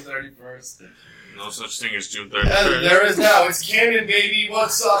on June 31st. No such thing as June And 31st. there is now. It's canon, baby.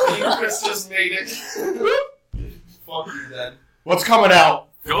 What's up? You Chris just made it. Fuck you, then. What's coming out?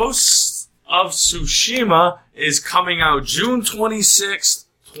 Ghosts of Tsushima is coming out June 26th,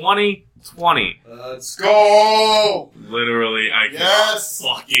 2020. Let's go! Literally, I Yes!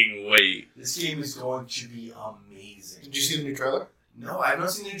 can't fucking wait. This game is going to be amazing. Did you see the new trailer? No, I have not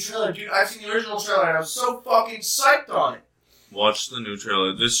seen the new trailer, dude. I've seen the original trailer, and I'm so fucking psyched on it. Watch the new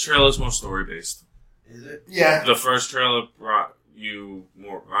trailer. This trailer is more story based. Is it? Yeah. The first trailer brought you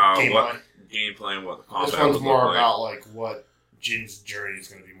more Gameplay. what gameplay and what the combat This one's would more look like, about like what Jin's journey is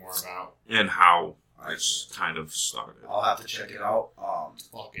going to be more about. and how it's kind of started. I'll have to check it out.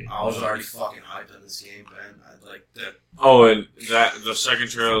 Fucking. I was already fucking hyped on this game, Ben. I'd like that. Oh, and that the second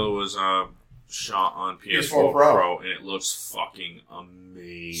trailer was shot on PS4 PS4 Pro. Pro, and it looks fucking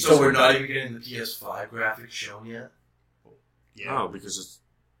amazing. So we're not even getting the PS5 graphics shown yet? Yeah. No, because it's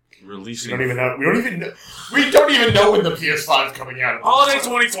We releasing. don't even know. We don't even know when the PS5 is coming out. Holiday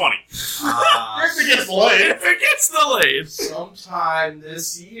 2020. If it gets delayed, If it gets delayed. Sometime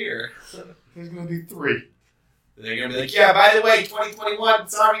this year. there's going to be 3. They're gonna be like, yeah, by the way, 2021,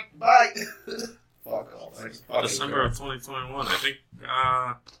 sorry, bye. Fuck off. I just fucking December of 2021. I think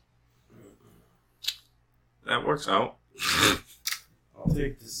that works out. I'll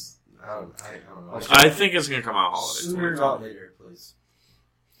take this. I don't know. I think it's gonna come out holiday. Sooner, 2020. not later, please.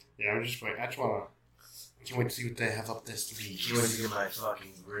 Yeah, I'm just waiting. I just want to. I can't wait to see what they have up this week. You want to get my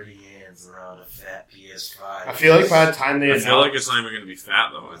fucking gritty hands around a fat PS5. I feel like by the time they I feel like announce, it's not even gonna be fat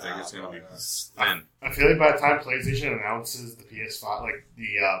though. I think it's gonna be thin. I feel like by the time PlayStation announces the PS5, like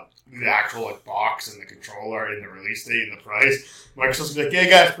the actual like box and the controller and the release date and the price, Microsoft's gonna be like,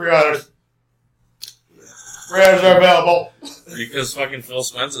 "Yeah, guys, pre-orders. Pre-orders are available." Because fucking Phil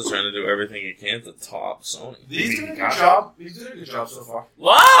Spencer's trying to do everything he can to top Sony. He's doing a good job. He's doing a good job so far.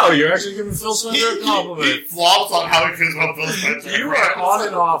 Wow, you're actually giving Phil Spencer a He compliment. flops on how he feels about Phil Spencer. You are on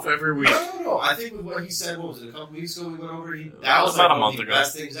and off every week. No. I think with what he said, what was it, a couple weeks ago we went over, that was About like a one of month the ago.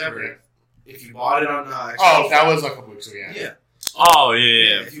 best things ever. if you bought it on Xbox, Oh, that was a couple weeks ago. Yeah. yeah. Oh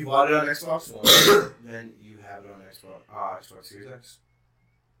yeah. If you bought it on Xbox One, then you have it on Xbox Series X.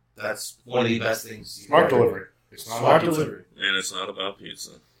 That's one of the best things. You Smart can ever do. delivery. It's not Smart about pizza. delivery. And it's not about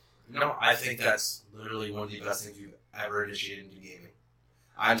pizza. No, I think that's literally one of the best things you've ever initiated into gaming.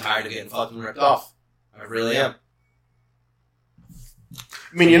 I'm tired of getting fucking ripped off. I really am.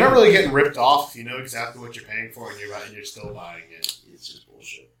 I mean, you're not really getting ripped off if you know exactly what you're paying for and you're still buying it. It's just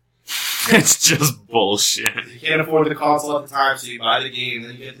bullshit. It's just bullshit. You can't afford the console at the time, so you buy the game,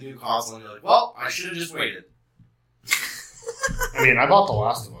 then you get the new console, and you're like, well, I should have just waited. I mean, I bought The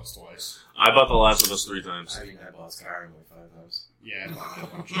Last of Us twice. I bought The Last of Us 3 times. I mean, I bought Skyrim like 5 times. Yeah, I bought it a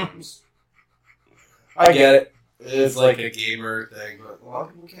bunch of times. I get it. It's like a gamer thing, but a lot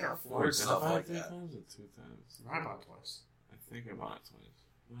of people can't afford stuff like that. times or 2 times? I bought it twice. I think I bought it twice.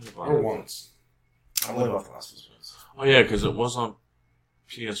 Might have bought Or it once. I only bought The Last of Us once. Oh yeah, because it was on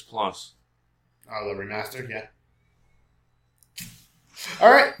PS Plus. Oh, the remastered? Yeah.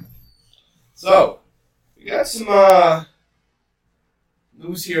 Alright. So, we got some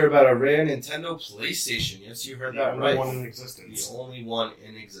news here about a rare Nintendo PlayStation. Yes, you heard The that only right. one in The existence. only one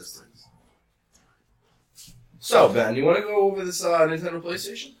in existence. So, Ben, you want to go over this Nintendo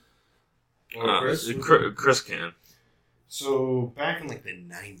PlayStation? Or Chris? Chris can. So, back in like the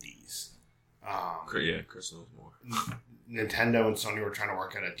 90s, Yeah, Chris knows more. Nintendo and Sony were trying to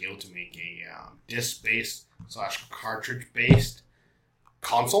work out a deal to make a disc-based / cartridge-based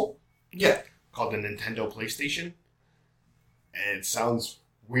console. Yeah. Called the Nintendo PlayStation. And it sounds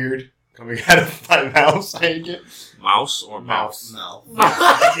weird coming out of my mouth saying it. Mouse or mouse? Mouth.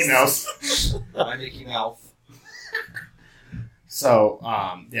 Mickey Mouse. My Mickey Mouth. So,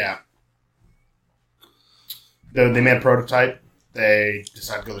 yeah. They made a prototype. They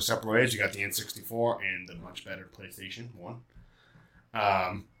decided to go their separate ways. You got the N64 and the much better PlayStation 1.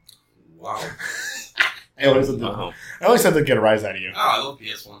 Wow. I always had to get a rise out of you. Oh, I love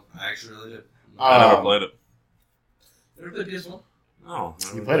PS1. I actually really did. I never played it. You ever played PS1? No.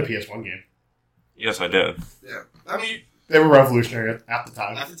 You played a PS1 game. Yes, I did. Yeah. I mean, They were revolutionary at the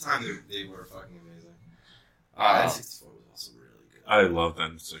time. at the time, they were fucking amazing. Uh, N64 was also really good. I love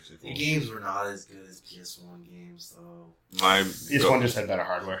that The 64. games were not as good as PS1 games, though. My PS1 just had better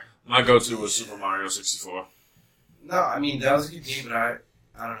hardware. my go-to was Super Mario 64. No, I mean, that was a good game, but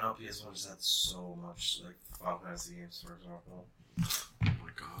I don't know, PS1 just had so much, like, Final Fantasy games, for example. Oh my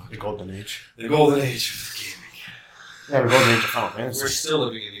god. The Golden Age. The golden age of gaming. Yeah, the Golden Age of Final Fantasy. We're still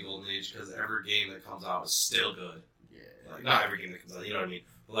living in the golden age because every game that comes out is still good. Yeah. Like, not every game that comes out, you know what I mean?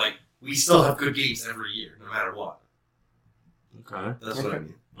 But, like, we still have good games every year, no matter what. Okay. That's what I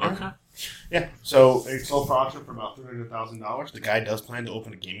mean. Okay. Yeah, so it sold for auction for about $300,000. The guy does plan to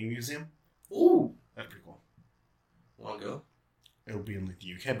open a gaming museum. Ooh. That's pretty cool. Want to go? It'll be in like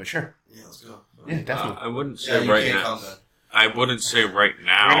the UK, but sure. Yeah, let's go. Yeah, definitely. I wouldn't Yeah, say you right can't now. come then. I wouldn't say right We're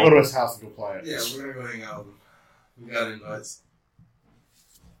gonna go now. to his house and go play it. Yeah, we're gonna go hang out with him. We got invites.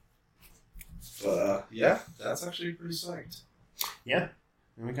 But, yeah, that's actually pretty psyched. And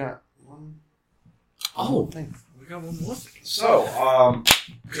we got one Oh, thing. we got one more thing. So,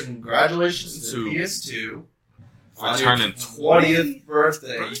 congratulations to To- PS2 For on your turning 20th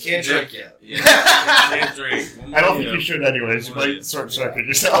birthday. You can't drink yet. Yeah. Can't drink. I don't think you should anyways. You might short circuit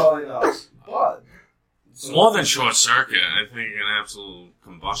yourself. Probably not. But, More than short circuit. I think an absolute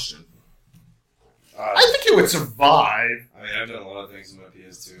combustion. I think it would survive. I mean, I've done a lot of things in my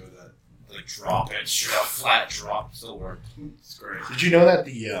PS2 that, like, drop it, straight up, flat drop, still work. It's great. Did you know that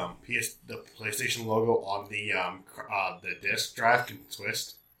the the PlayStation logo on the disc drive can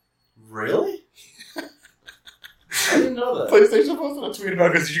twist? Really? I didn't know that. PlayStation posted a tweet about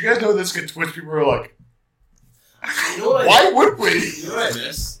it because did you guys know this could twist? People were like, You know what why would we? You know what I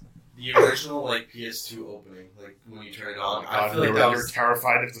miss? The original, like, PS2 opening, like, when you turn it on. I feel like you that were was...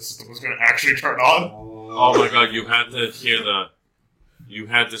 terrified if the system was going to actually turn on. Oh my god, you had to hear the. You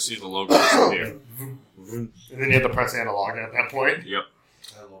had to see the logo disappear. And then you had to press analog at that point. Yep.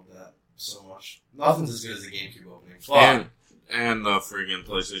 I love that so much. Nothing's as good as the GameCube opening. But, And the friggin'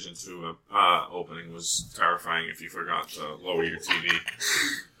 PlayStation 2 opening was terrifying if you forgot to lower your TV.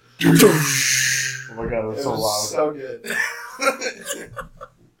 Oh my god, it was it so was loud. so good.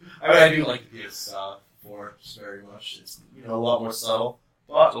 I mean, I do like the PS4 just very much. It's, you know, a lot more subtle.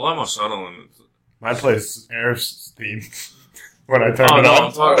 But It's a lot more subtle and. Mine plays Air's theme when I turn Oh it no, on.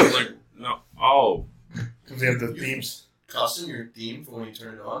 I'm talking like no. Oh, Because we have the themes. custom your theme for when you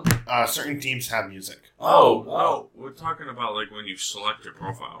turn it on. Certain themes have music. oh no, we're talking about like when you select your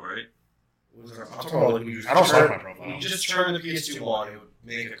profile, right? I'm talking about like when you I don't turn- select my profile. When you just turn the PS2 on, it would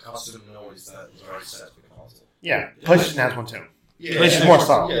make a custom noise that was already set for the console. Yeah, PlayStation has one too. Yeah, At least it's more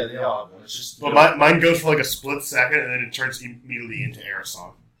subtle. Yeah, they all have one. It's just. But mine goes for like a split second, and then it turns immediately into Air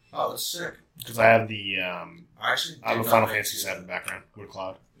Song. Oh, that's sick. Because I have the I actually. I have a Final Fantasy VII background with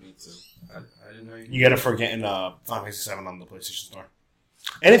Cloud. Me too. I didn't know you. You get it for getting Final Fantasy VII on the PlayStation Store.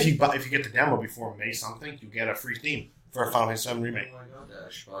 And if you get the demo before May something, you get a free theme for a Final Fantasy VII remake. Oh my god, I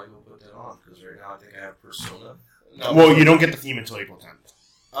should probably go put that on because right now I think I have Persona. Well, you don't get the theme until April 10th.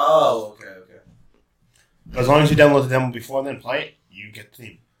 Oh, okay. As long as you download the demo before then play it, you get the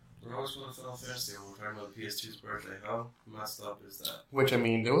theme. We're always going to Final Fantasy and we're talking about the PS2's birthday. How messed up is that? Which, I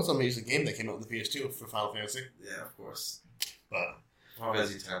mean, there was an amazing game that came out on the PS2 for Final Fantasy. Yeah, of course. But Final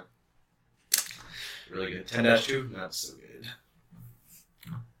Fantasy 10. Really good. 10-2? Not so good.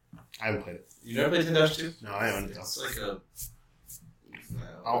 I haven't played it. You never played 10-2? No, I haven't. It's like a...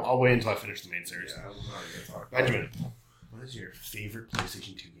 I'll wait until I finish the main series. Yeah, I'm not going to talk about Benjamin, what is your favorite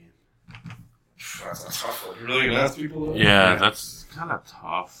PlayStation 2 game? That's a tough one. You're really going to ask people? Though? Yeah, that's kind of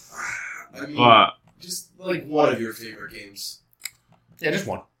tough. I mean, But just like one of your favorite games. Yeah, just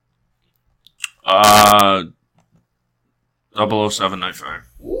one. 007 Nightfire.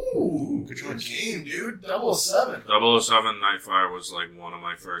 Ooh, good good choice. game, dude. 007. 007 Nightfire was like one of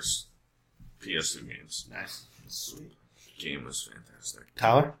my first PS2 games. Nice. Sweet. The game was fantastic.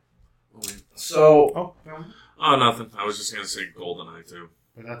 Tyler? So, Oh, nothing. I was just gonna say GoldenEye too.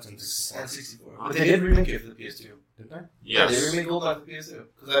 But that's in 64. N64. But they did remake it for the PS2. Did they? Yeah, they Yes, remade GoldenEye for the PS2.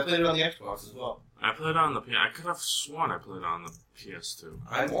 Because I played it on the Xbox as well. I played on the. I could have sworn I played on the PS2.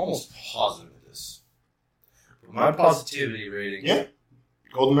 I'm almost positive of this. But my positivity rating. Yeah.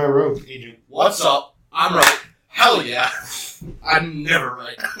 GoldenEye Rogue Agent. What's up? I'm right. Hell yeah. I'm never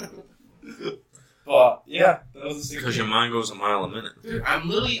right. But yeah, that was the same. Because your mind goes a mile a minute. Dude, I'm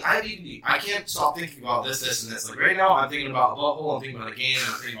literally, I can't stop thinking about this, and this. Like right now, I'm thinking about a butthole, I'm thinking about a game, and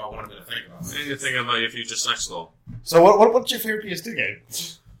I'm thinking about what I'm going to think about. And you're thinking about your future sex doll. So what's your favorite PS2 game?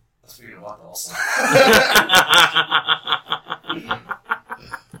 Speaking of what else?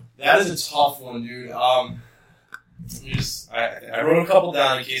 That is a tough one, dude. Let me just, I wrote a couple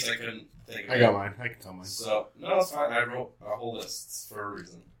down in case I couldn't think of I it. got mine. I can tell mine. So, no, it's fine. I wrote a whole list it's for a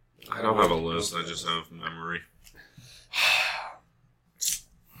reason. I don't have a list. I just have memory.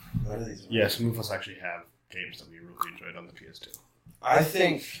 What are these? Yeah, some of us actually have games that we really enjoyed on the PS2. I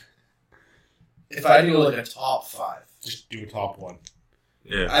think if I do like a top 5, Just do a top one.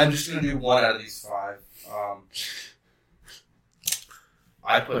 Yeah. I'm just going to do one out of these 5.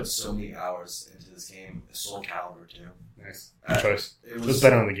 I put so many hours into this game. Soul Calibur 2. Nice. Good choice. It It was was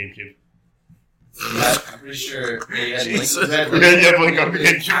better on the GameCube. I'm pretty sure they had Link. Jesus. Was that Yeah, yeah, Link on the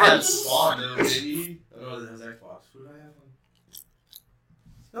GameCube. I had Spawn though, did he? Oh no, that was Xbox. Who did I have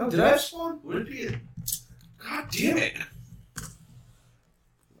on? No, did I have Spawn? Would it be? God damn it!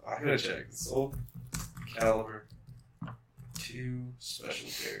 I gotta check. Soul Calibur 2 special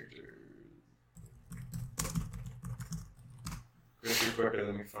characters. Chris, real quick,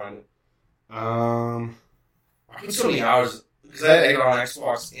 let me find it. I put so many hours because I had it on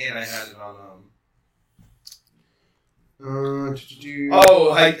Xbox and I had it on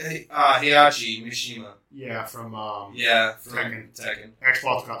Heihachi Mishima. Yeah, from Yeah, from Tekken. Tekken.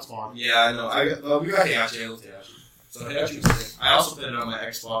 Xbox got Spawn. Yeah, I know. We got Heihachi. I love Heihachi. So Heihachi was sick. I also played it on my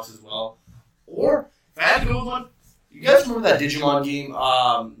Xbox as well. Or if I had to go with one, you guys remember that Digimon game?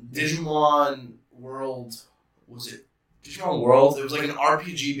 Digimon World. Was it Digimon World? It was like an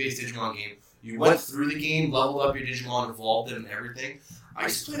RPG based Digimon game. You went through the game, leveled up your Digimon, evolved them, and everything. I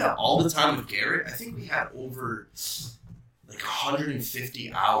used to play that all the time with Garrett. I think we had over like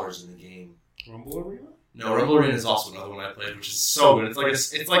 150 hours in the game. Rumble Arena? No, Rumble Arena is also another one I played, which is so good.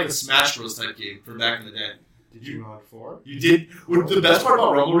 It's like a Smash Bros type game from back in the day. Digimon 4? You did. The best part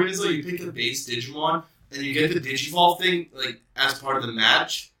about Rumble Arena is though you pick the base Digimon and you get the Digivolve thing like as part of the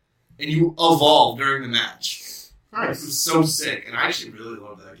match, and you evolve during the match. Nice. It was so sick, and I actually really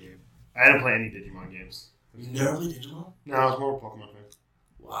loved that game. I didn't play any Digimon games. You never played Digimon? No, I was more Pokemon fan.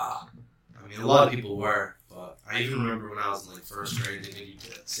 Wow. I mean, a lot of people were, but I even remember when I was in like first grade, they made you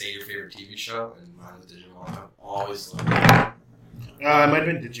say your favorite TV show, and mine was Digimon. I've always loved it. It might have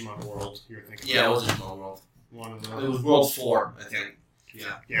been Digimon World. You were thinking. Yeah, it was Digimon World. One of It them. was World 4, I think.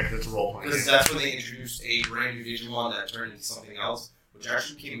 Yeah. Yeah, because it's a role playing Because game. that's when they introduced a brand new Digimon that turned into something else, which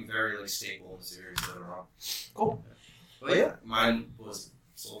actually became very like staple in the series later on. Cool. But yeah, mine was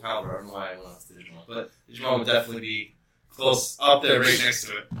Soul Calibur. I don't know why I went off to Digimon, but Digimon would definitely be close up there, right next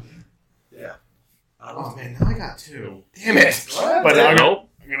to it. Yeah. Oh man, now I got 2. Damn it! What? But I'm Nope.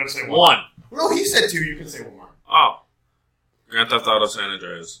 gonna say one. One. No, he said 2. You can say one more. Oh. Grand Theft Auto San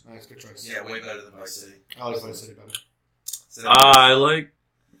Andreas. Nice, good choice. Yeah, way better than Vice City. I like Vice City better. So I like.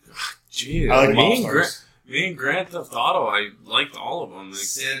 Gee, I like me and Monsters. Me and Grand Theft Auto, I liked all of them.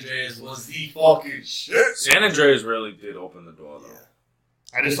 San Andreas was the fucking shit. San Andreas really did open the door, though.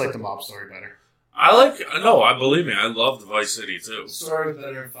 Yeah. I just like the mob story better. I believe me, I loved Vice City, too. Story was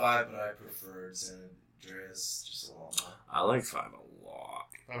better in 5, but I preferred San Andreas just a lot more. I like 5 a lot.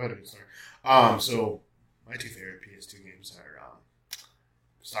 I've had a good story. So, my two favorite PS2 games are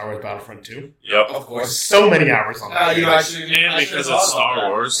Star Wars Battlefront 2. Yep. Of course. So many hours on that. You know, actually, And because it's Star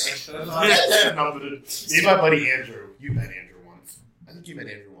Wars. No, but me and my buddy Andrew. You met Andrew once. I think you met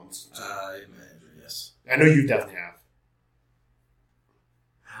Andrew once. Yes. I know you definitely have.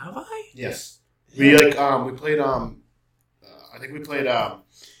 Have I? Yes. We we played I think we played Cards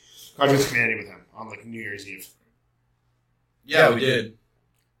Against Humanity with him on like New Year's Eve. Yeah, we did.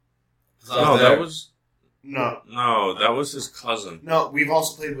 No, that was his cousin. No, we've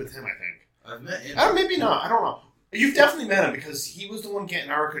also played with him, I think. I've met him. Maybe not. I don't know. You've definitely met him because he was the one getting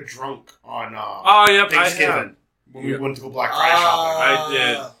Erica drunk on Oh, yep, Thanksgiving when we went to go Black Friday shopping.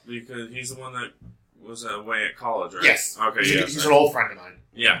 I did, because he's the one that was away at college, right? Yes. Okay, He's an old friend of mine.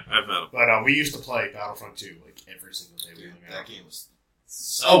 Yeah, I've met him. But we used to play Battlefront 2 like every single day. Dude, that game was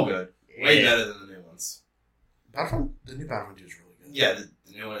so good. Way better than the new ones. The new Battlefront 2 is really good. Yeah,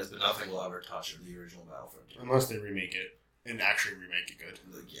 the new one is, but nothing will ever touch the original Battlefront 2. Unless they remake it and actually remake it good.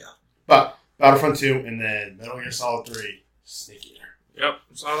 Yeah. But Battlefront 2 and then Metal Gear Solid 3, Snake Eater. Yep,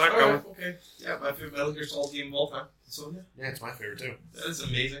 saw that coming. Okay. Yeah, my favorite Metal Gear Solid game of all time. So, yeah. Yeah, it's my favorite too. That is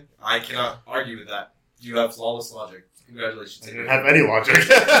amazing. I cannot argue with that. You have flawless logic. Congratulations. I didn't have any logic.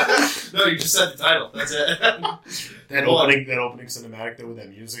 No, you just said the title. That's it. that opening cinematic though with that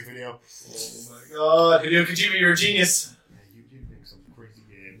music video. Oh my god. Hideo Kojima, you're a genius. Yeah, you make some crazy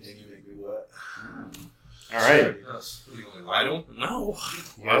games. And you make me what? Alright. What do you want me to lie to him? No.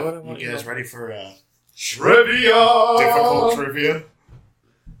 Why would I want you guys ready for Trivia! difficult trivia?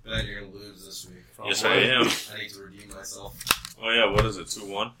 Ben, you're gonna lose this week. Yes, I am. I need to redeem myself. Oh, yeah, what is it,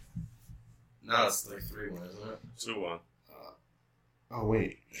 2-1? No, it's like 3-1, isn't it? 2-1. Oh,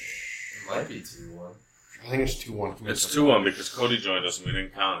 wait. It might be 2-1. I think it's 2-1. It's 2-1 because Cody joined us and we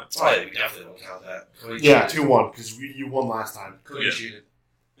didn't count it. Oh, yeah, we definitely don't count that. Cody Yeah, cheated. 2-1, because you won last time. Cody Yeah. cheated.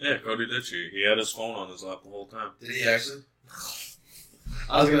 Yeah, Cody did cheat. He had his phone on his lap the whole time. Did he actually?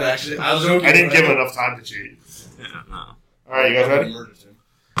 I was joking. I didn't give him enough time to cheat. Yeah, no. Alright, you guys ready? Murdered him.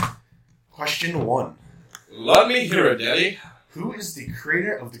 Question 1. Let me hear it, Daddy. Who is the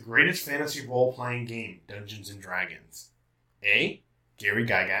creator of the greatest fantasy role-playing game, Dungeons & Dragons? A. Gary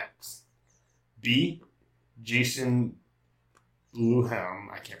Gygax. B. Jason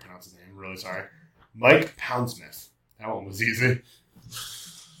Bluhelm. I can't pronounce his name. I'm really sorry. Mike Poundsmith. That one was easy.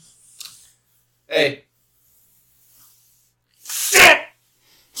 Hey.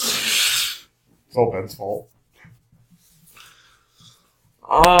 It's all Ben's fault.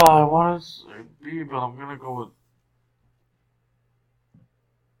 I want to say B, but I'm going to go with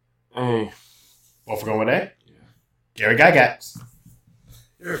A. Both are going with A? Yeah. Gary Gygax.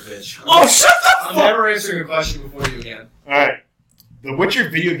 You're a bitch. Oh, shut the I'm never answering a question before you again. Alright. The Witcher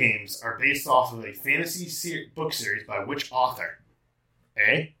video games are based off of a fantasy book series by which author?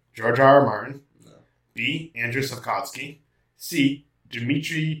 A. George R. R. Martin. No. B. Andrew Sapkowski. C.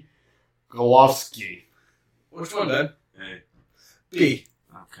 Dmitry Golovsky. Which one, Ben? A. B.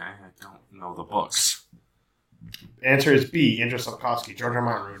 Okay, I don't know the books. Answer is B. Andrew Sapkowski. George R. R.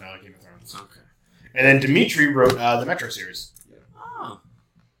 Martin wrote Game of Thrones. Okay. And then Dmitry wrote the Metro series. Oh.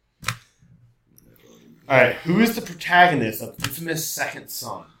 Alright, who is the protagonist of Infamous Second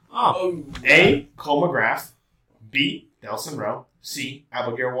Son? Oh. A. Cole McGrath. B. Delson Rowe. C.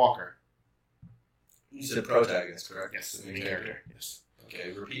 Abigail Walker. You said protagonist, correct? Yes, The the main character. Yes.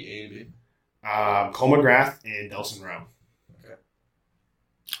 Okay, repeat A and B. Cole McGrath and Delson Rowe.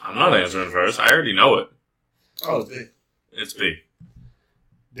 I'm not answering first. I already know it. Oh, it's B. It's B.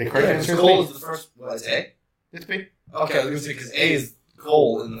 The correct answer is Cole B. is the first. What, it's A? It's B. Okay, I was going to say, because A is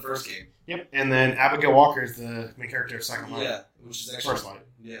Cole in the first game. Yep. And then Abigail Walker is the main character of Second Life. Yeah, which is actually. First Life.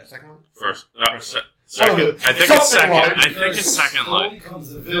 Yeah. Second Life? First. Second. I think it's second. I think it's second Cole life. becomes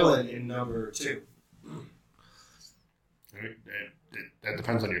the villain in number 2. That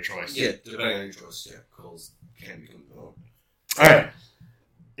depends on your choice. Yeah, depending on your choice. Yeah, Cole's can become the villain. Alright.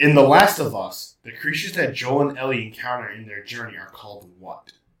 In The Last of Us, the creatures that Joel and Ellie encounter in their journey are called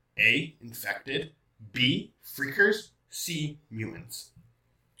what? A. Infected. B. Freakers. C. Mutants.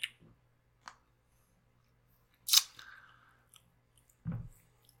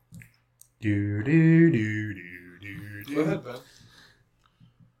 Do do do do do do. Go ahead, Ben.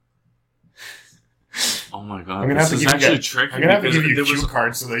 Oh my god. I'm gonna have to This give is actually you tricky. I'm gonna have to because give you there cue was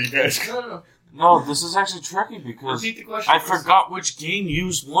cards so that you guys. No. No, this is actually tricky because Repeat the question. I forgot which game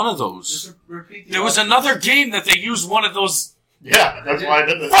used one of those. Just repeat the There was question. another game that they used one of those. Yeah, that's why I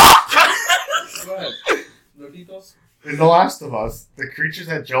did this. Go ahead. Repeat those. In The Last of Us, the creatures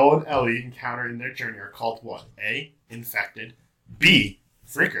that Joel and Ellie encounter in their journey are called what? A. Infected. B.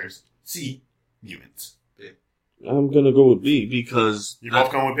 Freakers. C. Mutants. I'm gonna go with B because You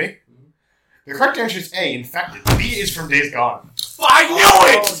both going with B? The correct answer is A. Infected. B is from Days Gone. I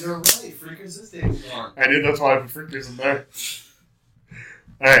knew it. You're right. Freakers is Days Gone. I did. That's why I put Freakers in there.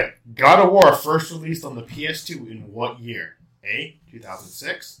 All right. God of War first released on the PS2 in what year? A.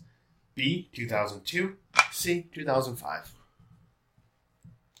 2006. B. 2002. C. 2005.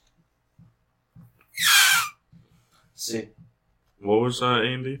 C. What was A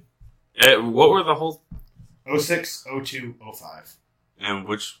and B? What were the whole 06, 02, 05. and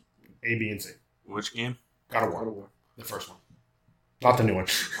which A, B, and C. game? God of War. The first one. Not the new one.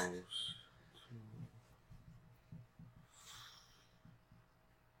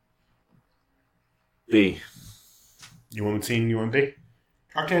 B. You want C and you want B?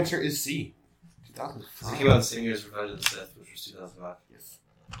 Correct answer is C. It 2005. came out the same year as Revenge of the Sith, which was 2005. Yes.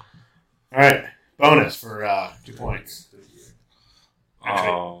 All right. Bonus for 2 points.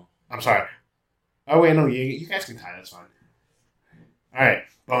 Oh, I'm sorry. Oh, wait, no. You guys can tie. That's fine. All right.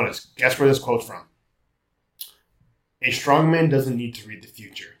 Bonus. Guess where this quote's from. A strong man doesn't need to read the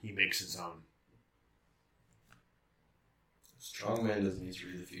future. He makes his own. Strong man doesn't need to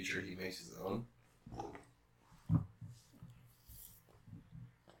read the future, he makes his own.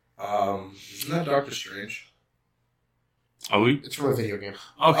 Isn't that Doctor Strange? are we? It's from a video game.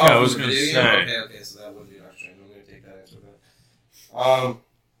 Okay, I was from gonna the video say. game? Okay, so that wouldn't be Doctor Strange. I'm gonna take that answer then.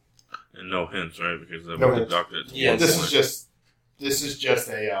 And no hints, right? Because that No would hints. deduct it. to Yeah, one This point. is just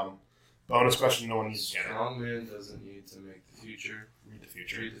a bonus question. No one needs to get it. Strong man doesn't need to make the future. Read the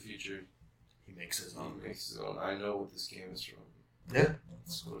future. Read the future. He makes his He own. makes his own. I know what this game is from. Yeah.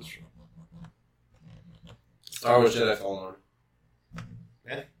 That's what it's from. Star Wars Jedi Fallen Order.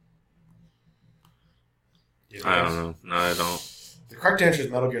 I don't know. No, I don't. The correct answer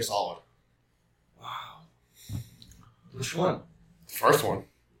is Metal Gear Solid. Wow. Which one? The first one.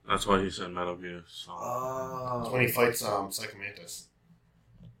 That's why he said Metal Gear. So. Oh. It's when he fights Psycho Mantis.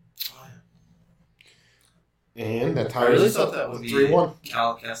 Oh, And that I ties really us thought up that would be 3-1.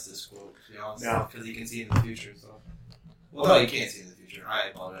 Cal Kestis quote, to be honest. No. Because he can see in the future, so. Well, no, he can't see in the future. I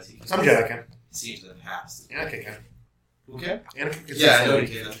apologize. He can Some Jedi can. see into the past. Anakin can. Okay? Anakin can. Yeah, I know he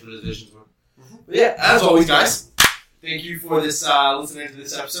can. That's what his visions were. But yeah, as always, guys, thank you for this listening to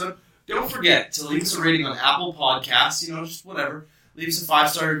this episode. Don't forget to leave us a rating on Apple Podcasts. You know, just whatever. Leave us a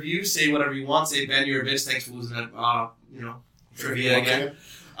 5-star review. Say whatever you want. Say Ben, you're a bitch. Thanks for losing it. Trivia again.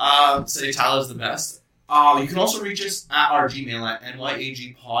 Say Tyler's the best. You can also reach us at our Gmail at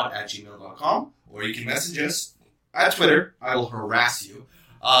nyagpod@gmail.com, or you can message us at Twitter. I will harass you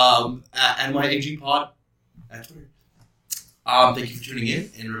at nyagpod at Twitter. Thank you for tuning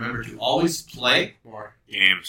in, and remember to always play More. Games.